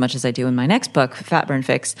ton as much as I do in my next book, Fat Burn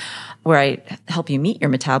Fix, where I help you meet your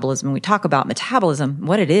metabolism. And we talk about metabolism,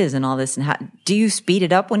 what it is and all this, and how do you speed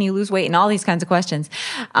it up when you lose weight and all these kinds of questions.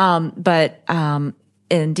 But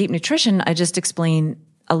in Deep Nutrition, I just explain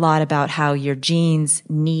a lot about how your genes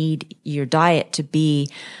need your diet to be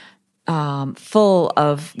full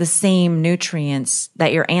of the same nutrients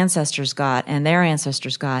that your ancestors got and their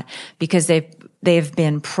ancestors got, because they've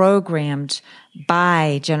been programmed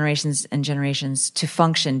by generations and generations to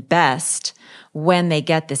function best when they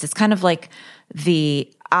get this. It's kind of like the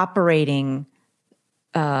operating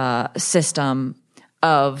system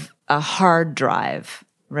of a hard drive,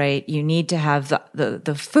 right? You need to have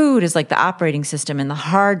the food is like the operating system, and the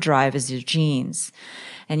hard drive is your genes.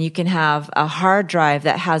 And you can have a hard drive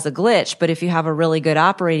that has a glitch, but if you have a really good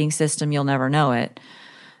operating system, you'll never know it.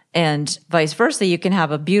 And vice versa, you can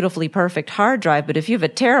have a beautifully perfect hard drive, but if you have a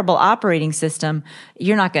terrible operating system,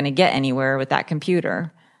 you're not going to get anywhere with that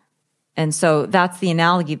computer. And so that's the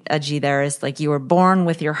analogy there, is like you were born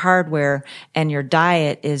with your hardware and your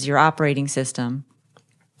diet is your operating system.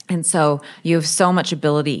 And so you have so much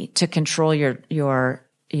ability to control the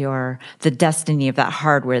destiny of that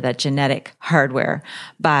hardware, that genetic hardware,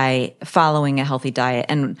 by following a healthy diet.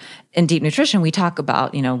 And in Deep Nutrition, we talk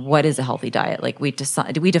about, what is a healthy diet? Like we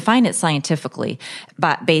define it scientifically,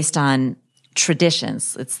 but based on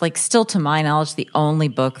traditions. It's like, still to my knowledge, the only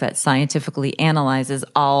book that scientifically analyzes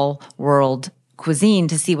all world cuisine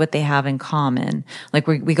to see what they have in common. Like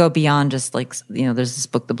we go beyond just like, there's this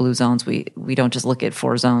book, The Blue Zones. We don't just look at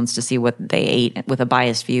 4 zones to see what they ate with a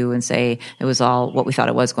biased view and say it was all what we thought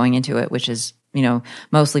it was going into it, which is,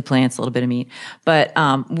 mostly plants, a little bit of meat. But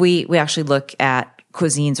we actually look at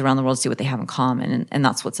cuisines around the world to see what they have in common. And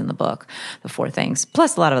that's what's in the book, the 4 things,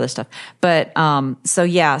 plus a lot of other stuff. But, so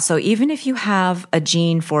even if you have a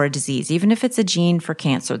gene for a disease, even if it's a gene for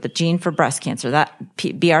cancer, the gene for breast cancer, that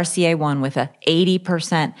BRCA1 with a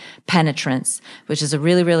 80% penetrance, which is a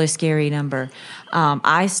really, really scary number.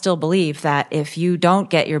 I still believe that if you don't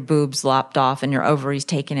get your boobs lopped off and your ovaries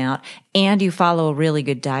taken out and you follow a really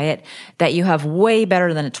good diet, that you have way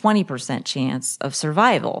better than a 20% chance of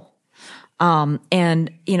survival. I've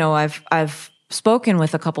spoken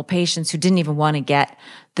with a couple patients who didn't even want to get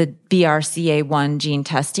the BRCA1 gene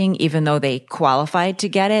testing, even though they qualified to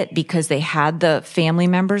get it because they had the family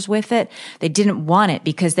members with it. They didn't want it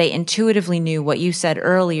because they intuitively knew what you said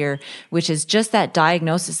earlier, which is just that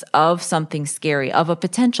diagnosis of something scary, of a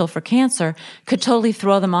potential for cancer, could totally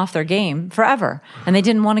throw them off their game forever. And they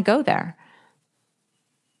didn't want to go there.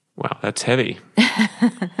 Wow, that's heavy.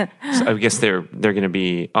 So I guess they're going to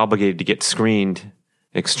be obligated to get screened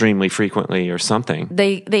extremely frequently or something.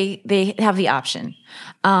 They have the option.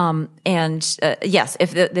 Yes,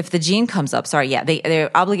 if the gene comes up,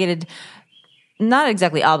 they're obligated, not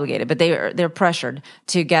exactly obligated, but they're pressured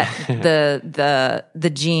to get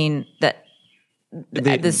the gene that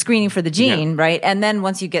the screening for the gene, right? And then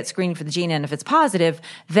once you get screening for the gene, and if it's positive,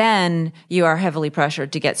 then you are heavily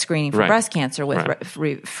pressured to get screening for breast cancer with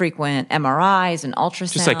frequent MRIs and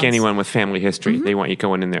ultrasounds. Just like anyone with family history, they want you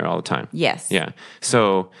going in there all the time. Yes. Yeah.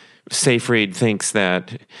 So Seyfried thinks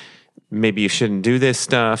that maybe you shouldn't do this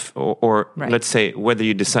stuff, or let's say whether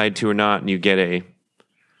you decide to or not, and you get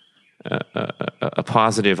a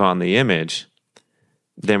positive on the image,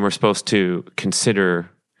 then we're supposed to consider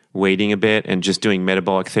waiting a bit and just doing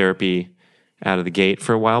metabolic therapy out of the gate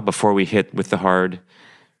for a while before we hit with the hard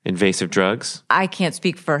invasive drugs. I can't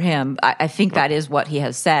speak for him. I think that is what he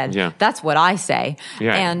has said. Yeah. That's what I say.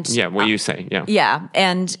 Yeah. And what you say. Yeah. Yeah.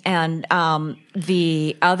 And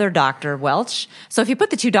the other Dr. Welch. So if you put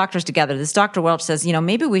the 2 doctors together, this Dr. Welch says,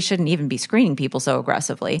 maybe we shouldn't even be screening people so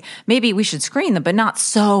aggressively. Maybe we should screen them, but not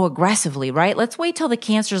so aggressively, right? Let's wait till the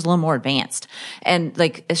cancer is a little more advanced and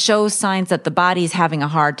like it shows signs that the body's having a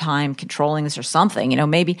hard time controlling this or something.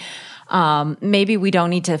 Maybe we don't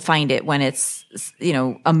need to find it when it's,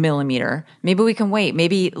 a millimeter. Maybe we can wait.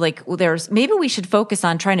 Maybe we should focus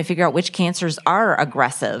on trying to figure out which cancers are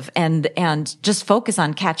aggressive and just focus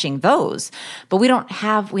on catching those. But we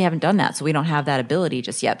haven't done that. So we don't have that ability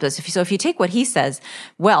just yet. So if you take what he says,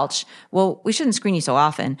 Welch, well, we shouldn't screen you so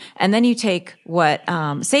often. And then you take what,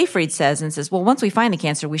 Seyfried says and says, well, once we find the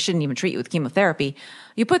cancer, we shouldn't even treat you with chemotherapy.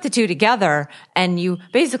 you put the two together and you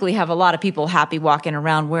basically have a lot of people happy walking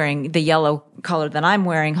around wearing the yellow color that I'm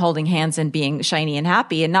wearing, holding hands and being shiny and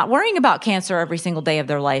happy and not worrying about cancer every single day of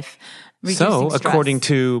their life. So, Stress. according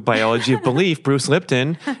to Biology of Belief, Bruce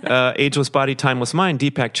Lipton, Ageless Body, Timeless Mind,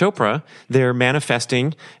 Deepak Chopra, they're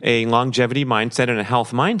manifesting a longevity mindset and a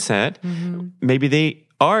health mindset. Mm-hmm. Maybe they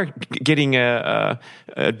are getting a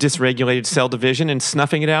dysregulated cell division and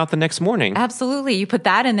snuffing it out the next morning. Absolutely. You put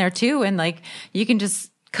that in there too, and like you can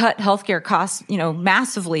just cut healthcare costs,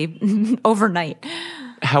 massively overnight.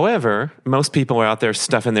 However, most people are out there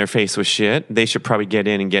stuffing their face with shit. They should probably get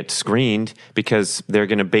in and get screened because they're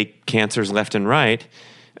going to bake cancers left and right,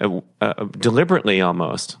 deliberately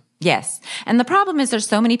almost. Yes. And the problem is there's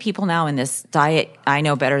so many people now in this diet, I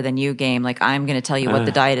know better than you game. Like I'm going to tell you what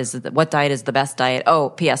the diet is, what diet is the best diet.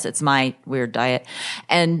 Oh, P.S. it's my weird diet.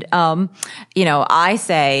 And, I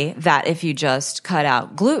say that if you just cut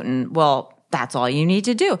out gluten, well, that's all you need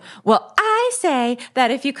to do. Well, I say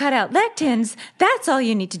that if you cut out lectins, that's all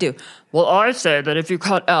you need to do. Well, I say that if you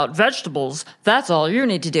cut out vegetables, that's all you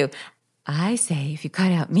need to do. I say if you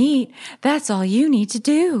cut out meat, that's all you need to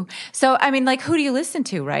do. So, I mean, like, who do you listen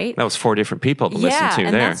to, right? That was 4 different people to listen to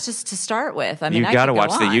and there. that's just to start with. I mean, you got to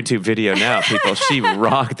watch the YouTube video now, people. She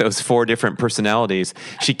rocked those 4 different personalities.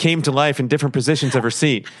 She came to life in different positions of her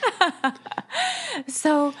seat.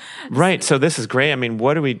 Right. So this is great. I mean,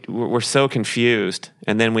 we're so confused.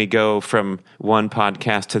 And then we go from one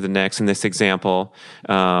podcast to the next. In this example,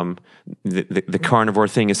 the carnivore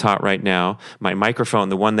thing is hot right now. My microphone,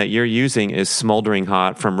 the one that you're using, is smoldering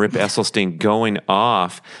hot from Rip Esselstyn going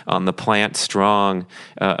off on the Plant Strong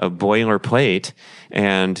boilerplate.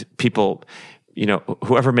 And people,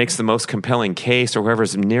 whoever makes the most compelling case or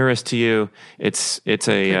whoever's nearest to you, it's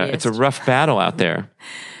a rough battle out there.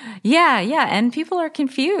 Yeah. And people are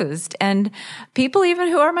confused. And people even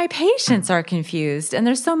who are my patients are confused. And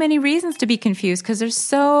there's so many reasons to be confused because there's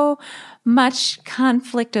so much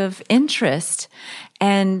conflict of interest.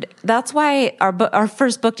 And that's why our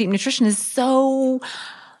first book, Deep Nutrition, is so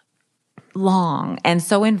long and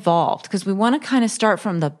so involved because we want to kind of start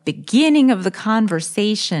from the beginning of the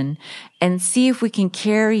conversation and see if we can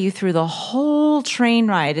carry you through the whole train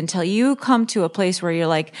ride until you come to a place where you're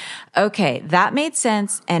like, okay, that made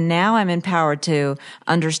sense. And now I'm empowered to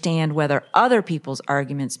understand whether other people's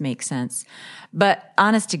arguments make sense. But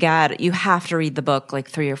honest to God, you have to read the book like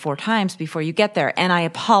 3 or 4 times before you get there. And I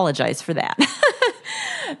apologize for that.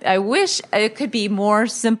 I wish it could be more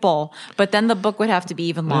simple, but then the book would have to be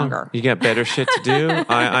even longer. You got better shit to do.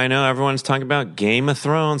 I know everyone's talking about Game of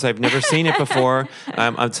Thrones. I've never seen it before.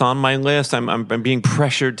 It's on my list. I'm being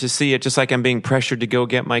pressured to see it, just like I'm being pressured to go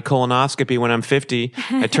get my colonoscopy when I'm 50.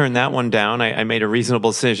 I turned that one down. I made a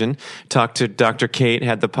reasonable decision. Talked to Dr. Cate,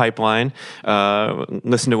 had the pipeline.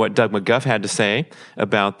 Listened to what Doug McGuff had to say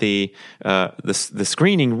about the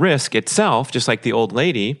screening risk itself, just like the old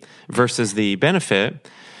lady, versus the benefit.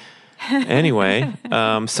 Anyway,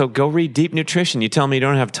 so go read Deep Nutrition. You tell me you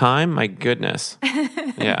don't have time? My goodness.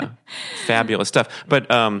 Yeah. Fabulous stuff. But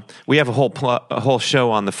we have a whole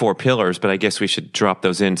show on the 4 pillars, but I guess we should drop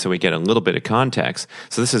those in so we get a little bit of context.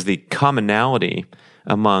 So this is the commonality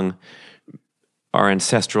among our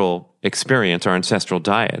ancestral experience, our ancestral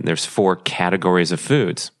diet. And there's 4 categories of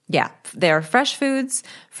foods. Yeah. They're fresh foods,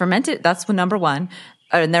 fermented. That's number 1.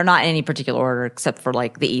 And they're not in any particular order except for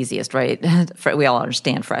like the easiest, right? We all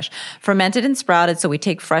understand fresh. Fermented and sprouted. So we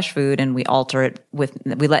take fresh food and we alter it we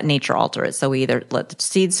let nature alter it. So we either let the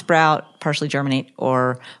seeds sprout, partially germinate,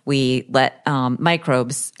 or we let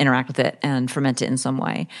microbes interact with it and ferment it in some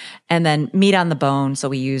way. And then meat on the bone. So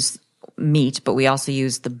we use meat, but we also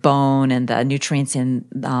use the bone and the nutrients in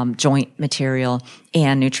joint material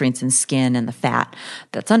and nutrients in skin and the fat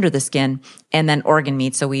that's under the skin, and then organ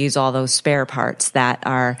meat. So we use all those spare parts that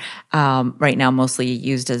are right now mostly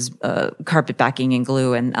used as carpet backing and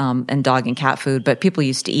glue and dog and cat food. But people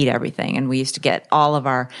used to eat everything, and we used to get all of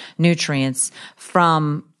our nutrients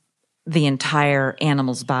from the entire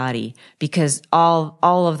animal's body, because all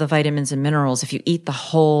of the vitamins and minerals, if you eat the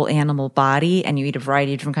whole animal body and you eat a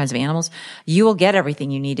variety of different kinds of animals, you will get everything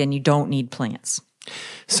you need, and you don't need plants.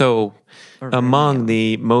 So among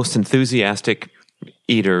the most enthusiastic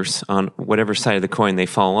eaters on whatever side of the coin they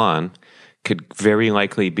fall on could very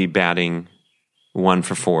likely be batting 1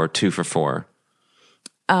 for 4, 2 for 4.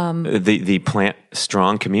 The plant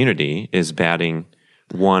strong community is batting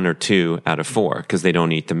 1 or 2 out of 4 because they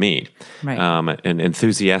don't eat the meat. Right. An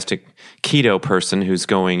enthusiastic keto person who's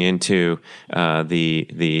going into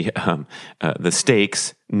the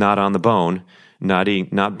steaks not on the bone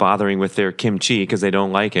not bothering with their kimchi because they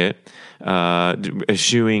don't like it,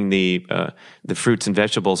 eschewing the fruits and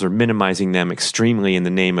vegetables or minimizing them extremely in the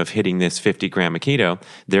name of hitting this 50 gram of keto,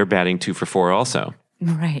 they're batting 2 for 4 also.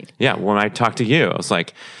 Right. Yeah. When I talked to you, I was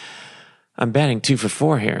like, I'm batting 2 for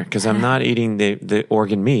 4 here because I'm not eating the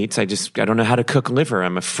organ meats. I don't know how to cook liver.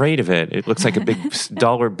 I'm afraid of it. It looks like a big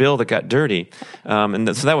dollar bill that got dirty. So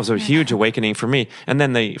that was a huge awakening for me. And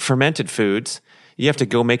then the fermented foods, you have to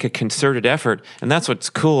go make a concerted effort. And that's what's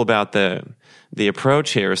cool about the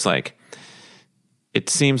approach here is like, it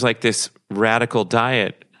seems like this radical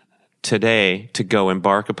diet today to go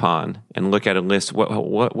embark upon and look at a list.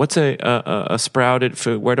 What's a sprouted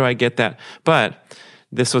food? Where do I get that? But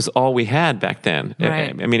this was all we had back then. Right.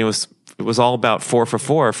 I mean, it was all about 4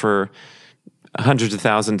 for hundreds of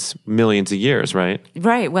thousands, millions of years, right?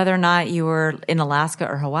 Right. Whether or not you were in Alaska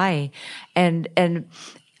or Hawaii. And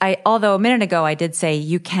although a minute ago I did say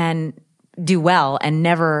you can do well and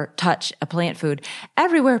never touch a plant food,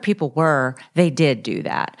 everywhere people were, they did do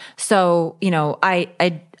that. So,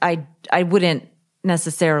 I wouldn't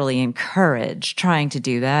necessarily encourage trying to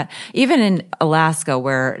do that. Even in Alaska,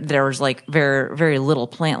 where there was like very, very little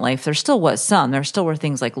plant life, there still was some. There still were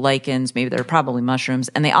things like lichens, maybe there were probably mushrooms,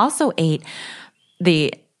 and they also ate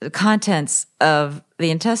the contents of the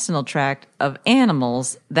intestinal tract of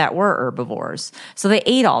animals that were herbivores. So they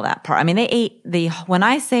ate all that part. I mean, they ate when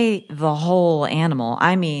I say the whole animal,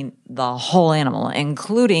 I mean the whole animal,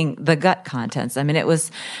 including the gut contents. I mean,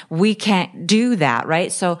 we can't do that,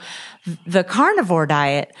 right? So the carnivore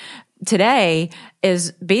diet today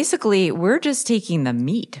is basically, we're just taking the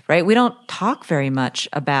meat, right? We don't talk very much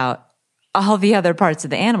about all the other parts of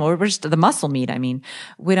the animal. We're just the muscle meat. I mean,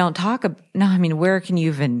 we don't talk. Where can you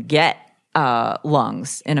even get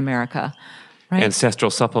lungs in America? Right?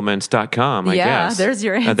 Ancestralsupplements.com, I guess. Yeah, there's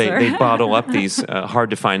your answer. They bottle up these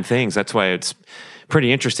hard to find things. That's why it's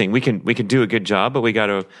pretty interesting. We can do a good job, but we got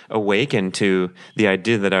to awaken to the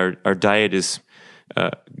idea that our diet is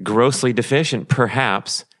grossly deficient,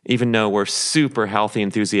 perhaps, even though we're super healthy,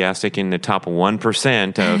 enthusiastic in the top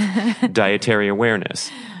 1% of dietary awareness.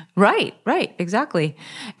 Right, exactly.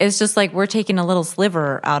 It's just like we're taking a little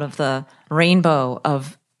sliver out of the rainbow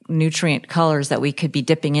of nutrient colors that we could be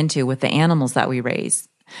dipping into with the animals that we raise.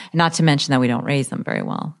 Not to mention that we don't raise them very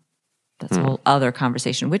well. That's a whole other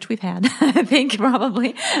conversation, which we've had, I think,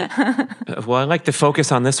 probably. Well, I like to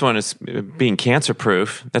focus on this one as being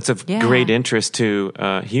cancer-proof. That's of great interest to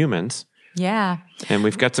humans. Yeah. And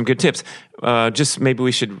we've got some good tips. Just maybe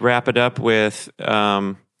we should wrap it up with...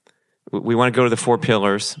 we want to go to the 4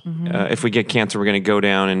 pillars. Mm-hmm. If we get cancer, we're going to go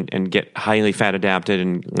down and get highly fat adapted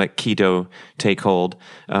and let keto take hold.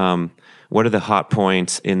 What are the hot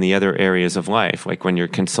points in the other areas of life? Like when you're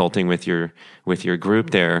consulting with your group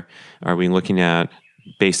there, are we looking at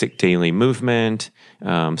basic daily movement,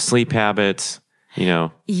 sleep habits,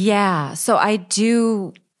 Yeah. So I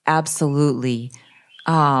do absolutely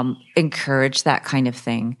encourage that kind of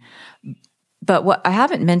thing. But what I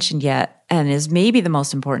haven't mentioned yet, and is maybe the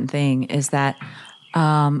most important thing, is that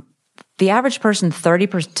the average person,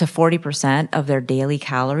 30% to 40% of their daily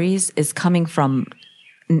calories is coming from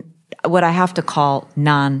what I have to call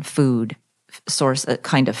non-food source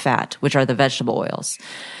kind of fat, which are the vegetable oils.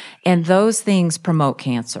 And those things promote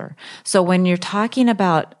cancer. So when you're talking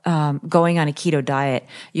about going on a keto diet,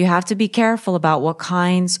 you have to be careful about what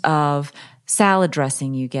kinds of salad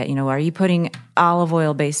dressing you get. Are you putting olive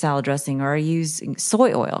oil based salad dressing, or are you using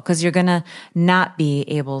soy oil? Because you're going to not be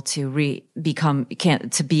able to be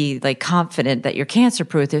like confident that you're cancer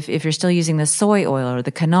proof if you're still using the soy oil or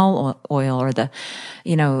the canola oil or the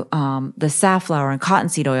safflower and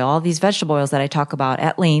cottonseed oil, all these vegetable oils that I talk about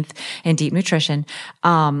at length in Deep Nutrition.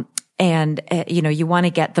 You want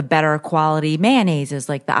to get the better quality mayonnaises,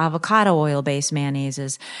 like the avocado oil-based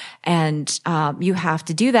mayonnaises. And you have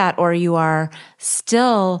to do that, or you are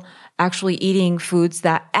still actually eating foods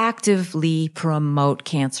that actively promote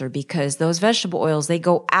cancer, because those vegetable oils, they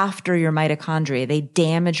go after your mitochondria. They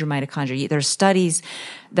damage your mitochondria. There's studies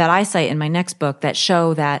that I cite in my next book that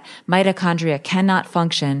show that mitochondria cannot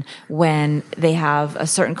function when they have a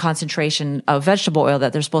certain concentration of vegetable oil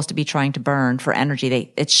that they're supposed to be trying to burn for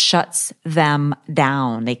energy. It shuts them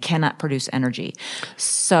down. They cannot produce energy.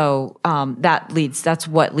 So that's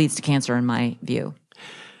what leads to cancer in my view.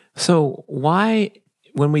 So why,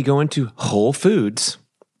 when we go into Whole Foods,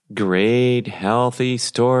 great, healthy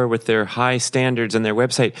store with their high standards and their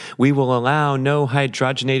website, we will allow no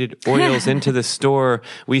hydrogenated oils into the store.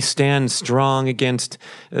 We stand strong against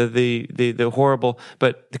the horrible,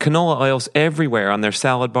 but the canola oils everywhere on their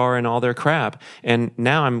salad bar and all their crap. And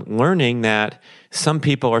now I'm learning that some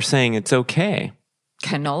people are saying it's okay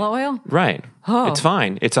Canola oil? Right. Oh. It's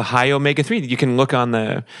fine. It's a high omega-3. You can look on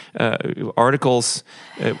the articles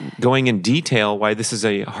going in detail why this is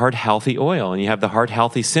a heart-healthy oil, and you have the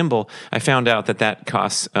heart-healthy symbol. I found out that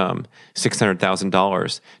costs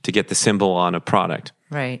 $600,000 to get the symbol on a product.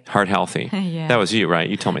 Right. Heart healthy. Yeah. That was you, right?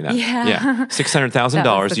 You told me that. Yeah.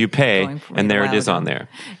 $600,000 you pay, and there it is ago. on there.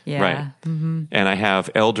 Yeah. Right. Mm-hmm. And I have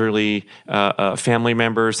elderly family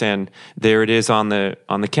members, and there it is on the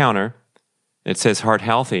counter. It says heart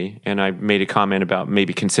healthy, and I made a comment about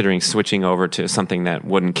maybe considering switching over to something that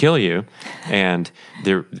wouldn't kill you. And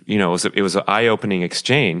there, it was an eye-opening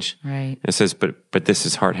exchange. Right. It says, but this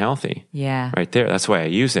is heart healthy. Yeah. Right there. That's why I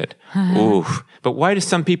use it. Ooh. But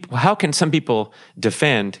how can some people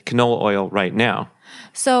defend canola oil right now?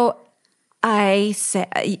 So I say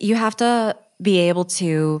you have to be able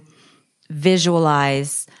to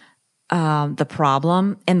visualize the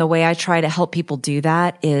problem. And the way I try to help people do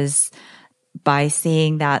that is by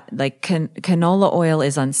seeing that like canola oil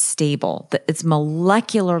is unstable. It's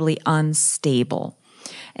molecularly unstable.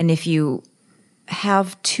 And if you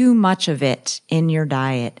have too much of it in your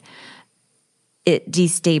diet, it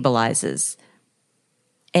destabilizes.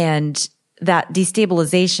 And that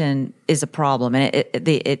destabilization is a problem. And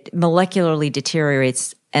it molecularly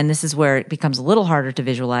deteriorates. And this is where it becomes a little harder to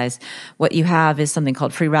visualize. What you have is something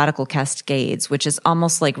called free radical cascades, which is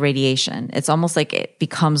almost like radiation. It's almost like it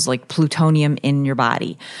becomes like plutonium in your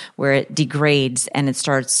body, where it degrades and it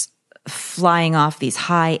starts flying off these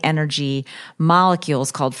high energy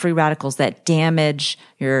molecules called free radicals that damage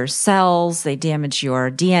your cells, they damage your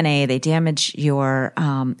DNA, they damage your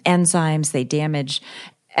enzymes, they damage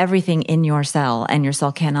everything in your cell, and your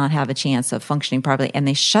cell cannot have a chance of functioning properly, and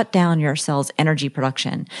they shut down your cell's energy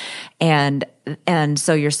production. And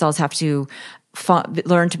so your cells have to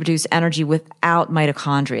learn to produce energy without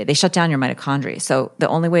mitochondria. They shut down your mitochondria. So the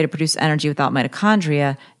only way to produce energy without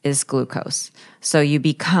mitochondria is glucose. So you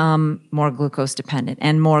become more glucose dependent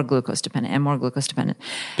and more glucose dependent and more glucose dependent.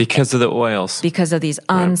 Because of the oils. Because of these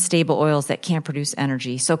unstable oils that can't produce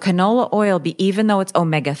energy. So canola oil, even though it's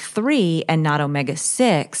omega-3 and not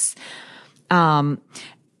omega-6,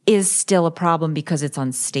 is still a problem because it's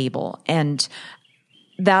unstable. And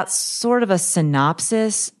that's sort of a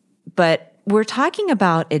synopsis, but we're talking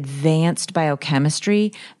about advanced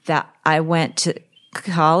biochemistry that I went to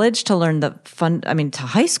college to learn to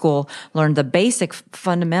high school, learn the basic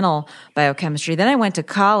fundamental biochemistry. Then I went to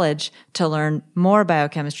college to learn more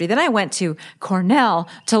biochemistry. Then I went to Cornell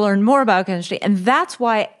to learn more biochemistry. And that's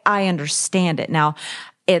why I understand it. Now,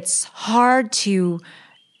 it's hard to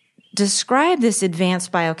describe this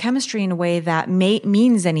advanced biochemistry in a way that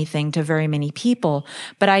means anything to very many people.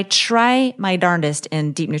 But I try my darndest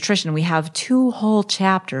in Deep Nutrition. We have 2 whole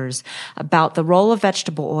chapters about the role of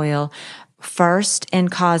vegetable oil, first in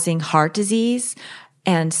causing heart disease,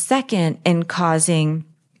 and second in causing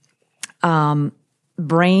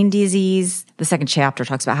brain disease. The second chapter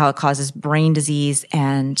talks about how it causes brain disease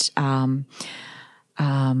and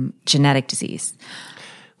genetic disease.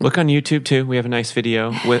 Look on YouTube too. We have a nice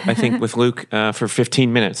video with Luke for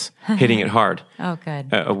 15 minutes hitting it hard. Oh,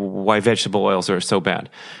 good. Why vegetable oils are so bad.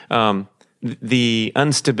 The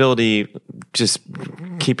instability, just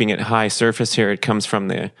keeping it high surface here, it comes from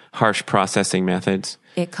the harsh processing methods.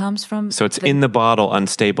 It comes from... So it's in the bottle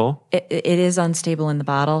unstable? It is unstable in the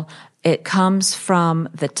bottle. It comes from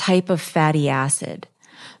the type of fatty acid.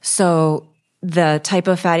 So the type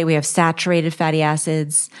of fatty, we have saturated fatty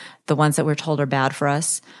acids, the ones that we're told are bad for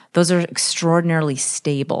us. Those are extraordinarily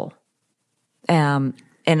stable.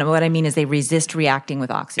 And what I mean is they resist reacting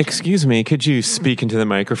with oxygen. Excuse me, could you speak into the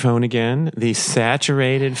microphone again? The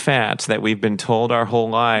saturated fats that we've been told our whole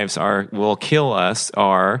lives will kill us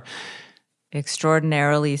are...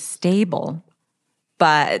 extraordinarily stable.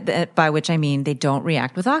 But by which I mean they don't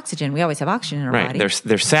react with oxygen. We always have oxygen in our body.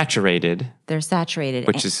 They're saturated. They're saturated.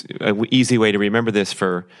 Which is an easy way to remember this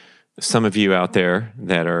for some of you out there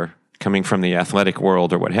that are coming from the athletic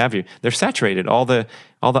world or what have you. They're saturated. All the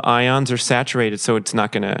ions are saturated, so it's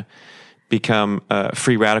not going to become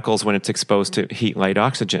free radicals when it's exposed to heat, light,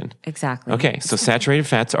 oxygen. Exactly. Okay, so saturated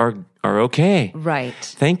fats are okay. Right.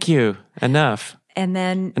 Thank you. Enough. And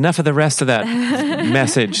then... enough of the rest of that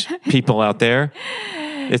message, people out there.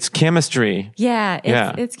 It's chemistry. Yeah,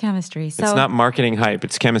 it's chemistry. So, it's not marketing hype,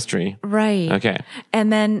 it's chemistry. Right. Okay.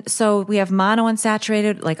 And then, so we have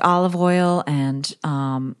monounsaturated, like olive oil and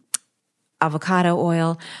avocado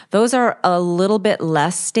oil. Those are a little bit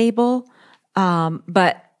less stable,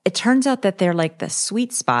 but it turns out that they're like the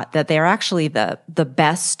sweet spot, that they're actually the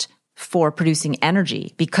best for producing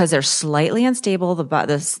energy because they're slightly unstable.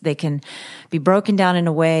 They can be broken down in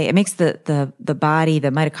a way. It makes the body, the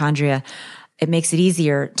mitochondria, it makes it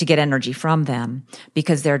easier to get energy from them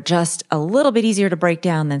because they're just a little bit easier to break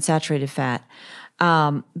down than saturated fat.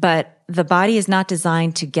 But the body is not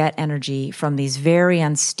designed to get energy from these very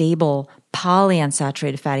unstable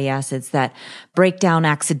polyunsaturated fatty acids that break down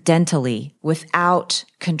accidentally without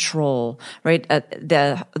control, right?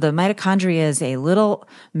 The mitochondria is a little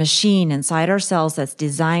machine inside our cells that's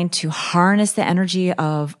designed to harness the energy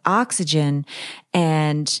of oxygen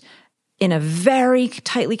and in a very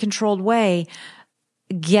tightly controlled way,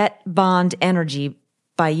 get bond energy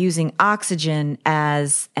by using oxygen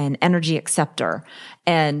as an energy acceptor.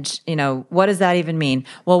 And, what does that even mean?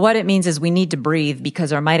 Well, what it means is we need to breathe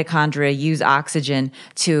because our mitochondria use oxygen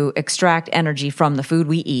to extract energy from the food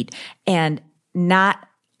we eat. And not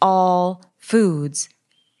all foods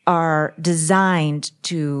are designed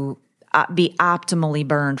to be optimally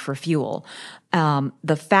burned for fuel.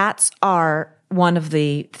 The fats are one of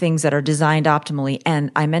the things that are designed optimally.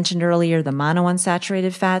 And I mentioned earlier, the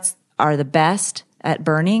monounsaturated fats are the best at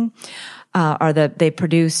burning, they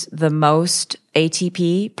produce the most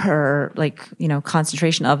ATP per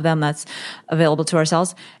concentration of them that's available to our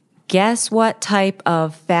cells. Guess what type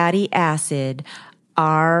of fatty acid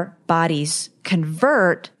our bodies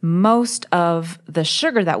convert most of the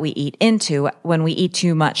sugar that we eat into when we eat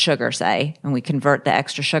too much sugar, say, and we convert the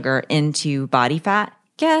extra sugar into body fat?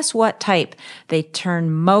 Guess what type they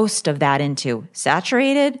turn most of that into?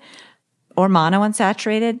 Saturated or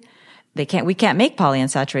monounsaturated? We can't make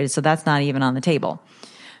polyunsaturated, so that's not even on the table.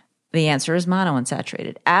 The answer is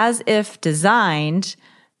monounsaturated, as if designed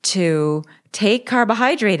to take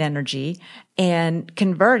carbohydrate energy and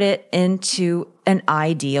convert it into an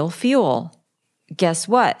ideal fuel. Guess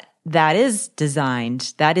what? That is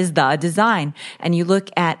designed. That is the design. And you look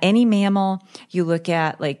at any mammal, you look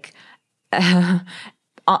at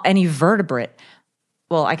any vertebrate.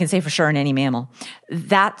 Well, I can say for sure in any mammal,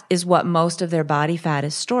 that is what most of their body fat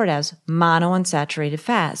is stored as, monounsaturated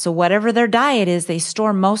fat. So whatever their diet is, they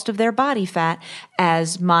store most of their body fat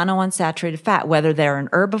as monounsaturated fat, whether they're an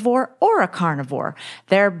herbivore or a carnivore.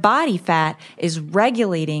 Their body fat is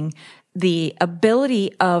regulating the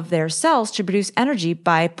ability of their cells to produce energy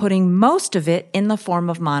by putting most of it in the form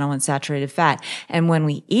of monounsaturated fat. And when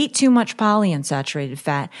we eat too much polyunsaturated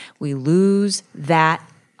fat, we lose that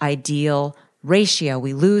ideal ratio.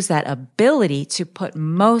 We lose that ability to put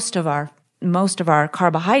most of our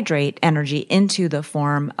carbohydrate energy into the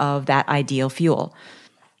form of that ideal fuel.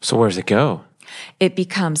 So where does it go? It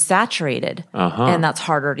becomes saturated, and that's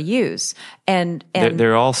harder to use. And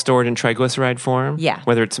they're all stored in triglyceride form? Yeah.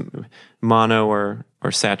 Whether it's mono or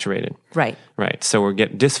saturated. Right. Right. So we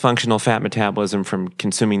get dysfunctional fat metabolism from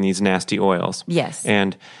consuming these nasty oils. Yes.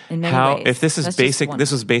 And in many ways. If this is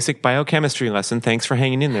this was basic biochemistry lesson. Thanks for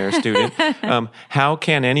hanging in there, student. How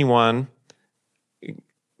can anyone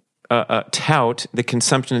tout the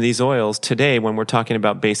consumption of these oils today when we're talking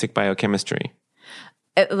about basic biochemistry?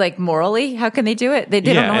 Like morally, how can they do it? They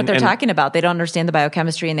don't know what they're talking about. They don't understand the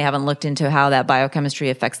biochemistry, and they haven't looked into how that biochemistry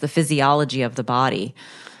affects the physiology of the body.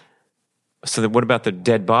 So what about the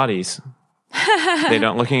dead bodies? They're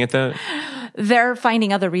not looking at the... They're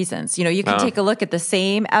finding other reasons. You can take a look at the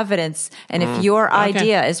same evidence, and if your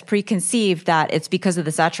idea is preconceived that it's because of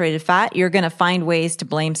the saturated fat, you're going to find ways to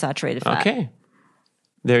blame saturated fat. Okay.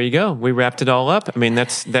 There you go. We wrapped it all up. I mean,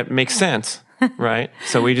 that makes sense, right?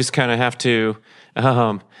 So we just kind of have to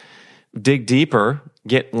dig deeper,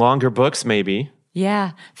 get longer books maybe.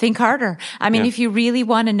 Yeah. Think harder. I mean, if you really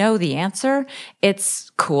want to know the answer, it's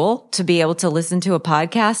cool to be able to listen to a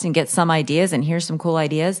podcast and get some ideas and hear some cool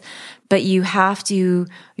ideas. But you have to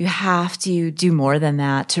do more than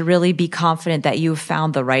that to really be confident that you've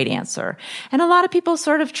found the right answer. And a lot of people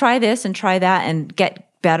sort of try this and try that and get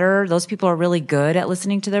better. Those people are really good at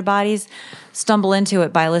listening to their bodies, stumble into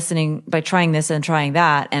it by trying this and trying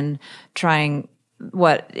that and trying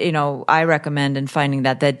what, I recommend and finding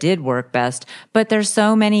that did work best. But there's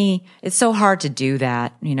so many, it's so hard to do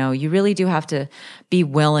that. You really do have to be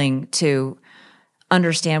willing to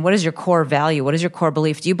understand what is your core value? What is your core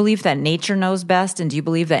belief? Do you believe that nature knows best? And do you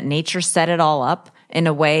believe that nature set it all up in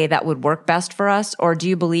a way that would work best for us? Or do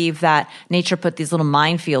you believe that nature put these little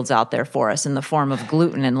minefields out there for us in the form of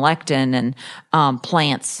gluten and lectin and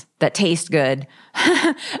plants that taste good,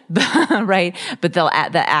 right? But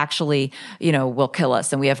that actually, will kill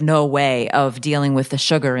us, and we have no way of dealing with the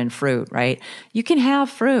sugar in fruit, right? You can have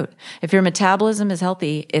fruit. If your metabolism is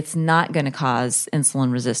healthy, it's not going to cause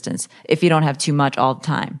insulin resistance if you don't have too much all the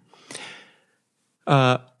time.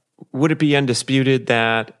 Would it be undisputed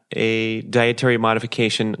that a dietary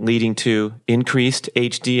modification leading to increased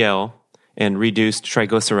HDL and reduced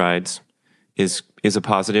triglycerides is is a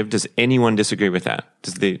positive. Does anyone disagree with that?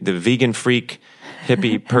 Does the vegan freak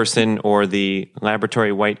hippie person or the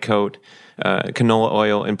laboratory white coat canola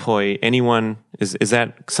oil employee, anyone, is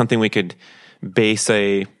that something we could base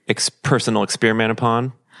a personal experiment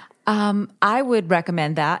upon? I would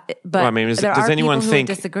recommend that, but well, I mean, does anyone think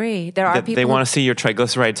disagree? There are people they want to see your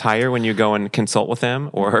triglycerides higher when you go and consult with them,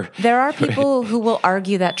 or there are people who will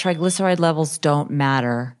argue that triglyceride levels don't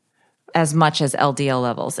matter as much as LDL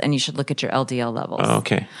levels, and you should look at your LDL levels. Oh,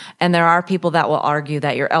 okay. And there are people that will argue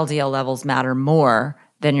that your LDL levels matter more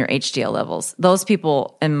than your HDL levels. Those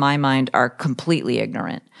people, in my mind, are completely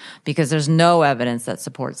ignorant because there's no evidence that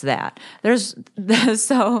supports that.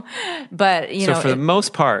 So for the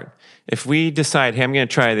most part, if we decide, hey, I'm going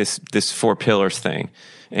to try this 4 pillars thing,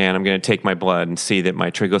 and I'm going to take my blood and see that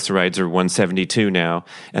my triglycerides are 172 now,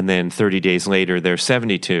 and then 30 days later they're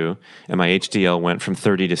 72, and my HDL went from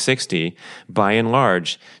 30 to 60, by and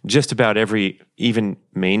large, just about every, even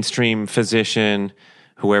mainstream physician,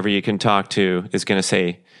 whoever you can talk to, is going to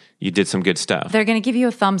say, you did some good stuff. They're going to give you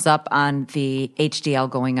a thumbs up on the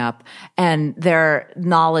HDL going up, and their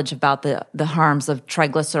knowledge about the harms of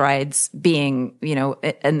triglycerides being,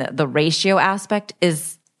 and the ratio aspect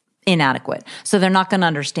is inadequate. So they're not going to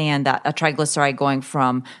understand that a triglyceride going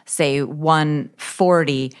from, say,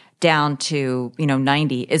 140 down to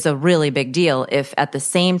 90 is a really big deal if at the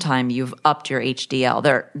same time you've upped your HDL.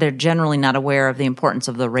 They're generally not aware of the importance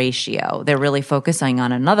of the ratio. They're really focusing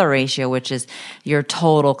on another ratio, which is your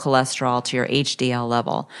total cholesterol to your HDL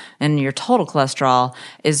level. And your total cholesterol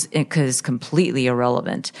is completely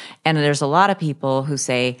irrelevant. And there's a lot of people who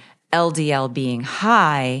say LDL being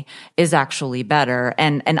high is actually better.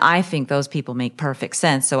 And I think those people make perfect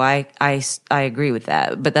sense. So I agree with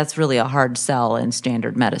that. But that's really a hard sell in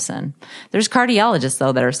standard medicine. There's cardiologists,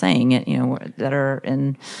 though, that are saying it, that are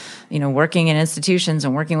in, working in institutions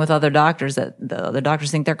and working with other doctors that the other doctors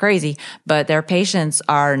think they're crazy. But their patients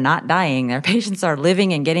are not dying. Their patients are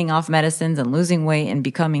living and getting off medicines and losing weight and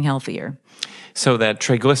becoming healthier. So that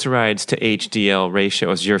triglycerides to HDL ratio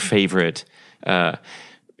is your favorite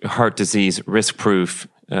heart disease risk-proof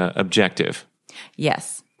objective.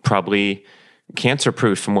 Yes. Probably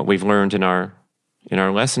cancer-proof from what we've learned in our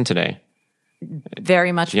lesson today.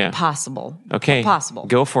 Very much possible. Okay. Possible.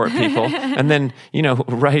 Go for it, people. And then,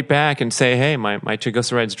 write back and say, hey, my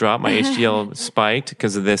triglycerides dropped, my HDL spiked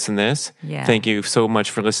because of this and this. Yeah. Thank you so much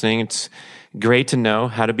for listening. It's great to know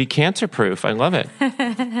how to be cancer-proof. I love it.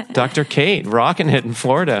 Dr. Cate, rocking it in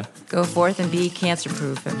Florida. Go forth and be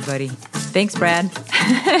cancer-proof, everybody. Thanks, Brad.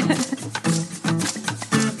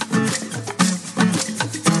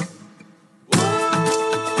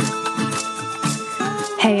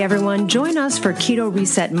 Hey everyone, join us for Keto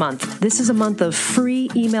Reset Month. This is a month of free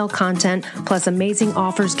email content, plus amazing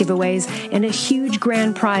offers, giveaways, and a huge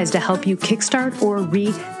grand prize to help you kickstart or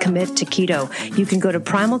recommit to keto. You can go to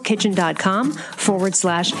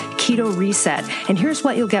primalkitchen.com/keto reset. And here's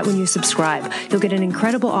what you'll get when you subscribe. You'll get an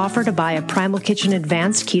incredible offer to buy a Primal Kitchen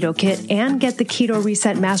Advanced Keto Kit and get the Keto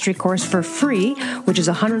Reset Mastery Course for free, which is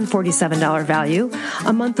 $147 value,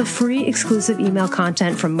 a month of free exclusive email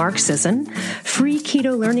content from Mark Sisson, free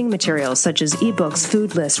keto learning materials such as ebooks,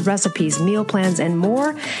 food lists, recipes, meal plans, and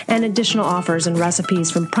more, and additional offers and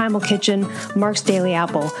recipes from Primal Kitchen, Mark's Daily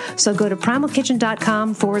Apple. So go to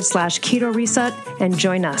primalkitchen.com/keto reset and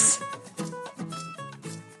join us.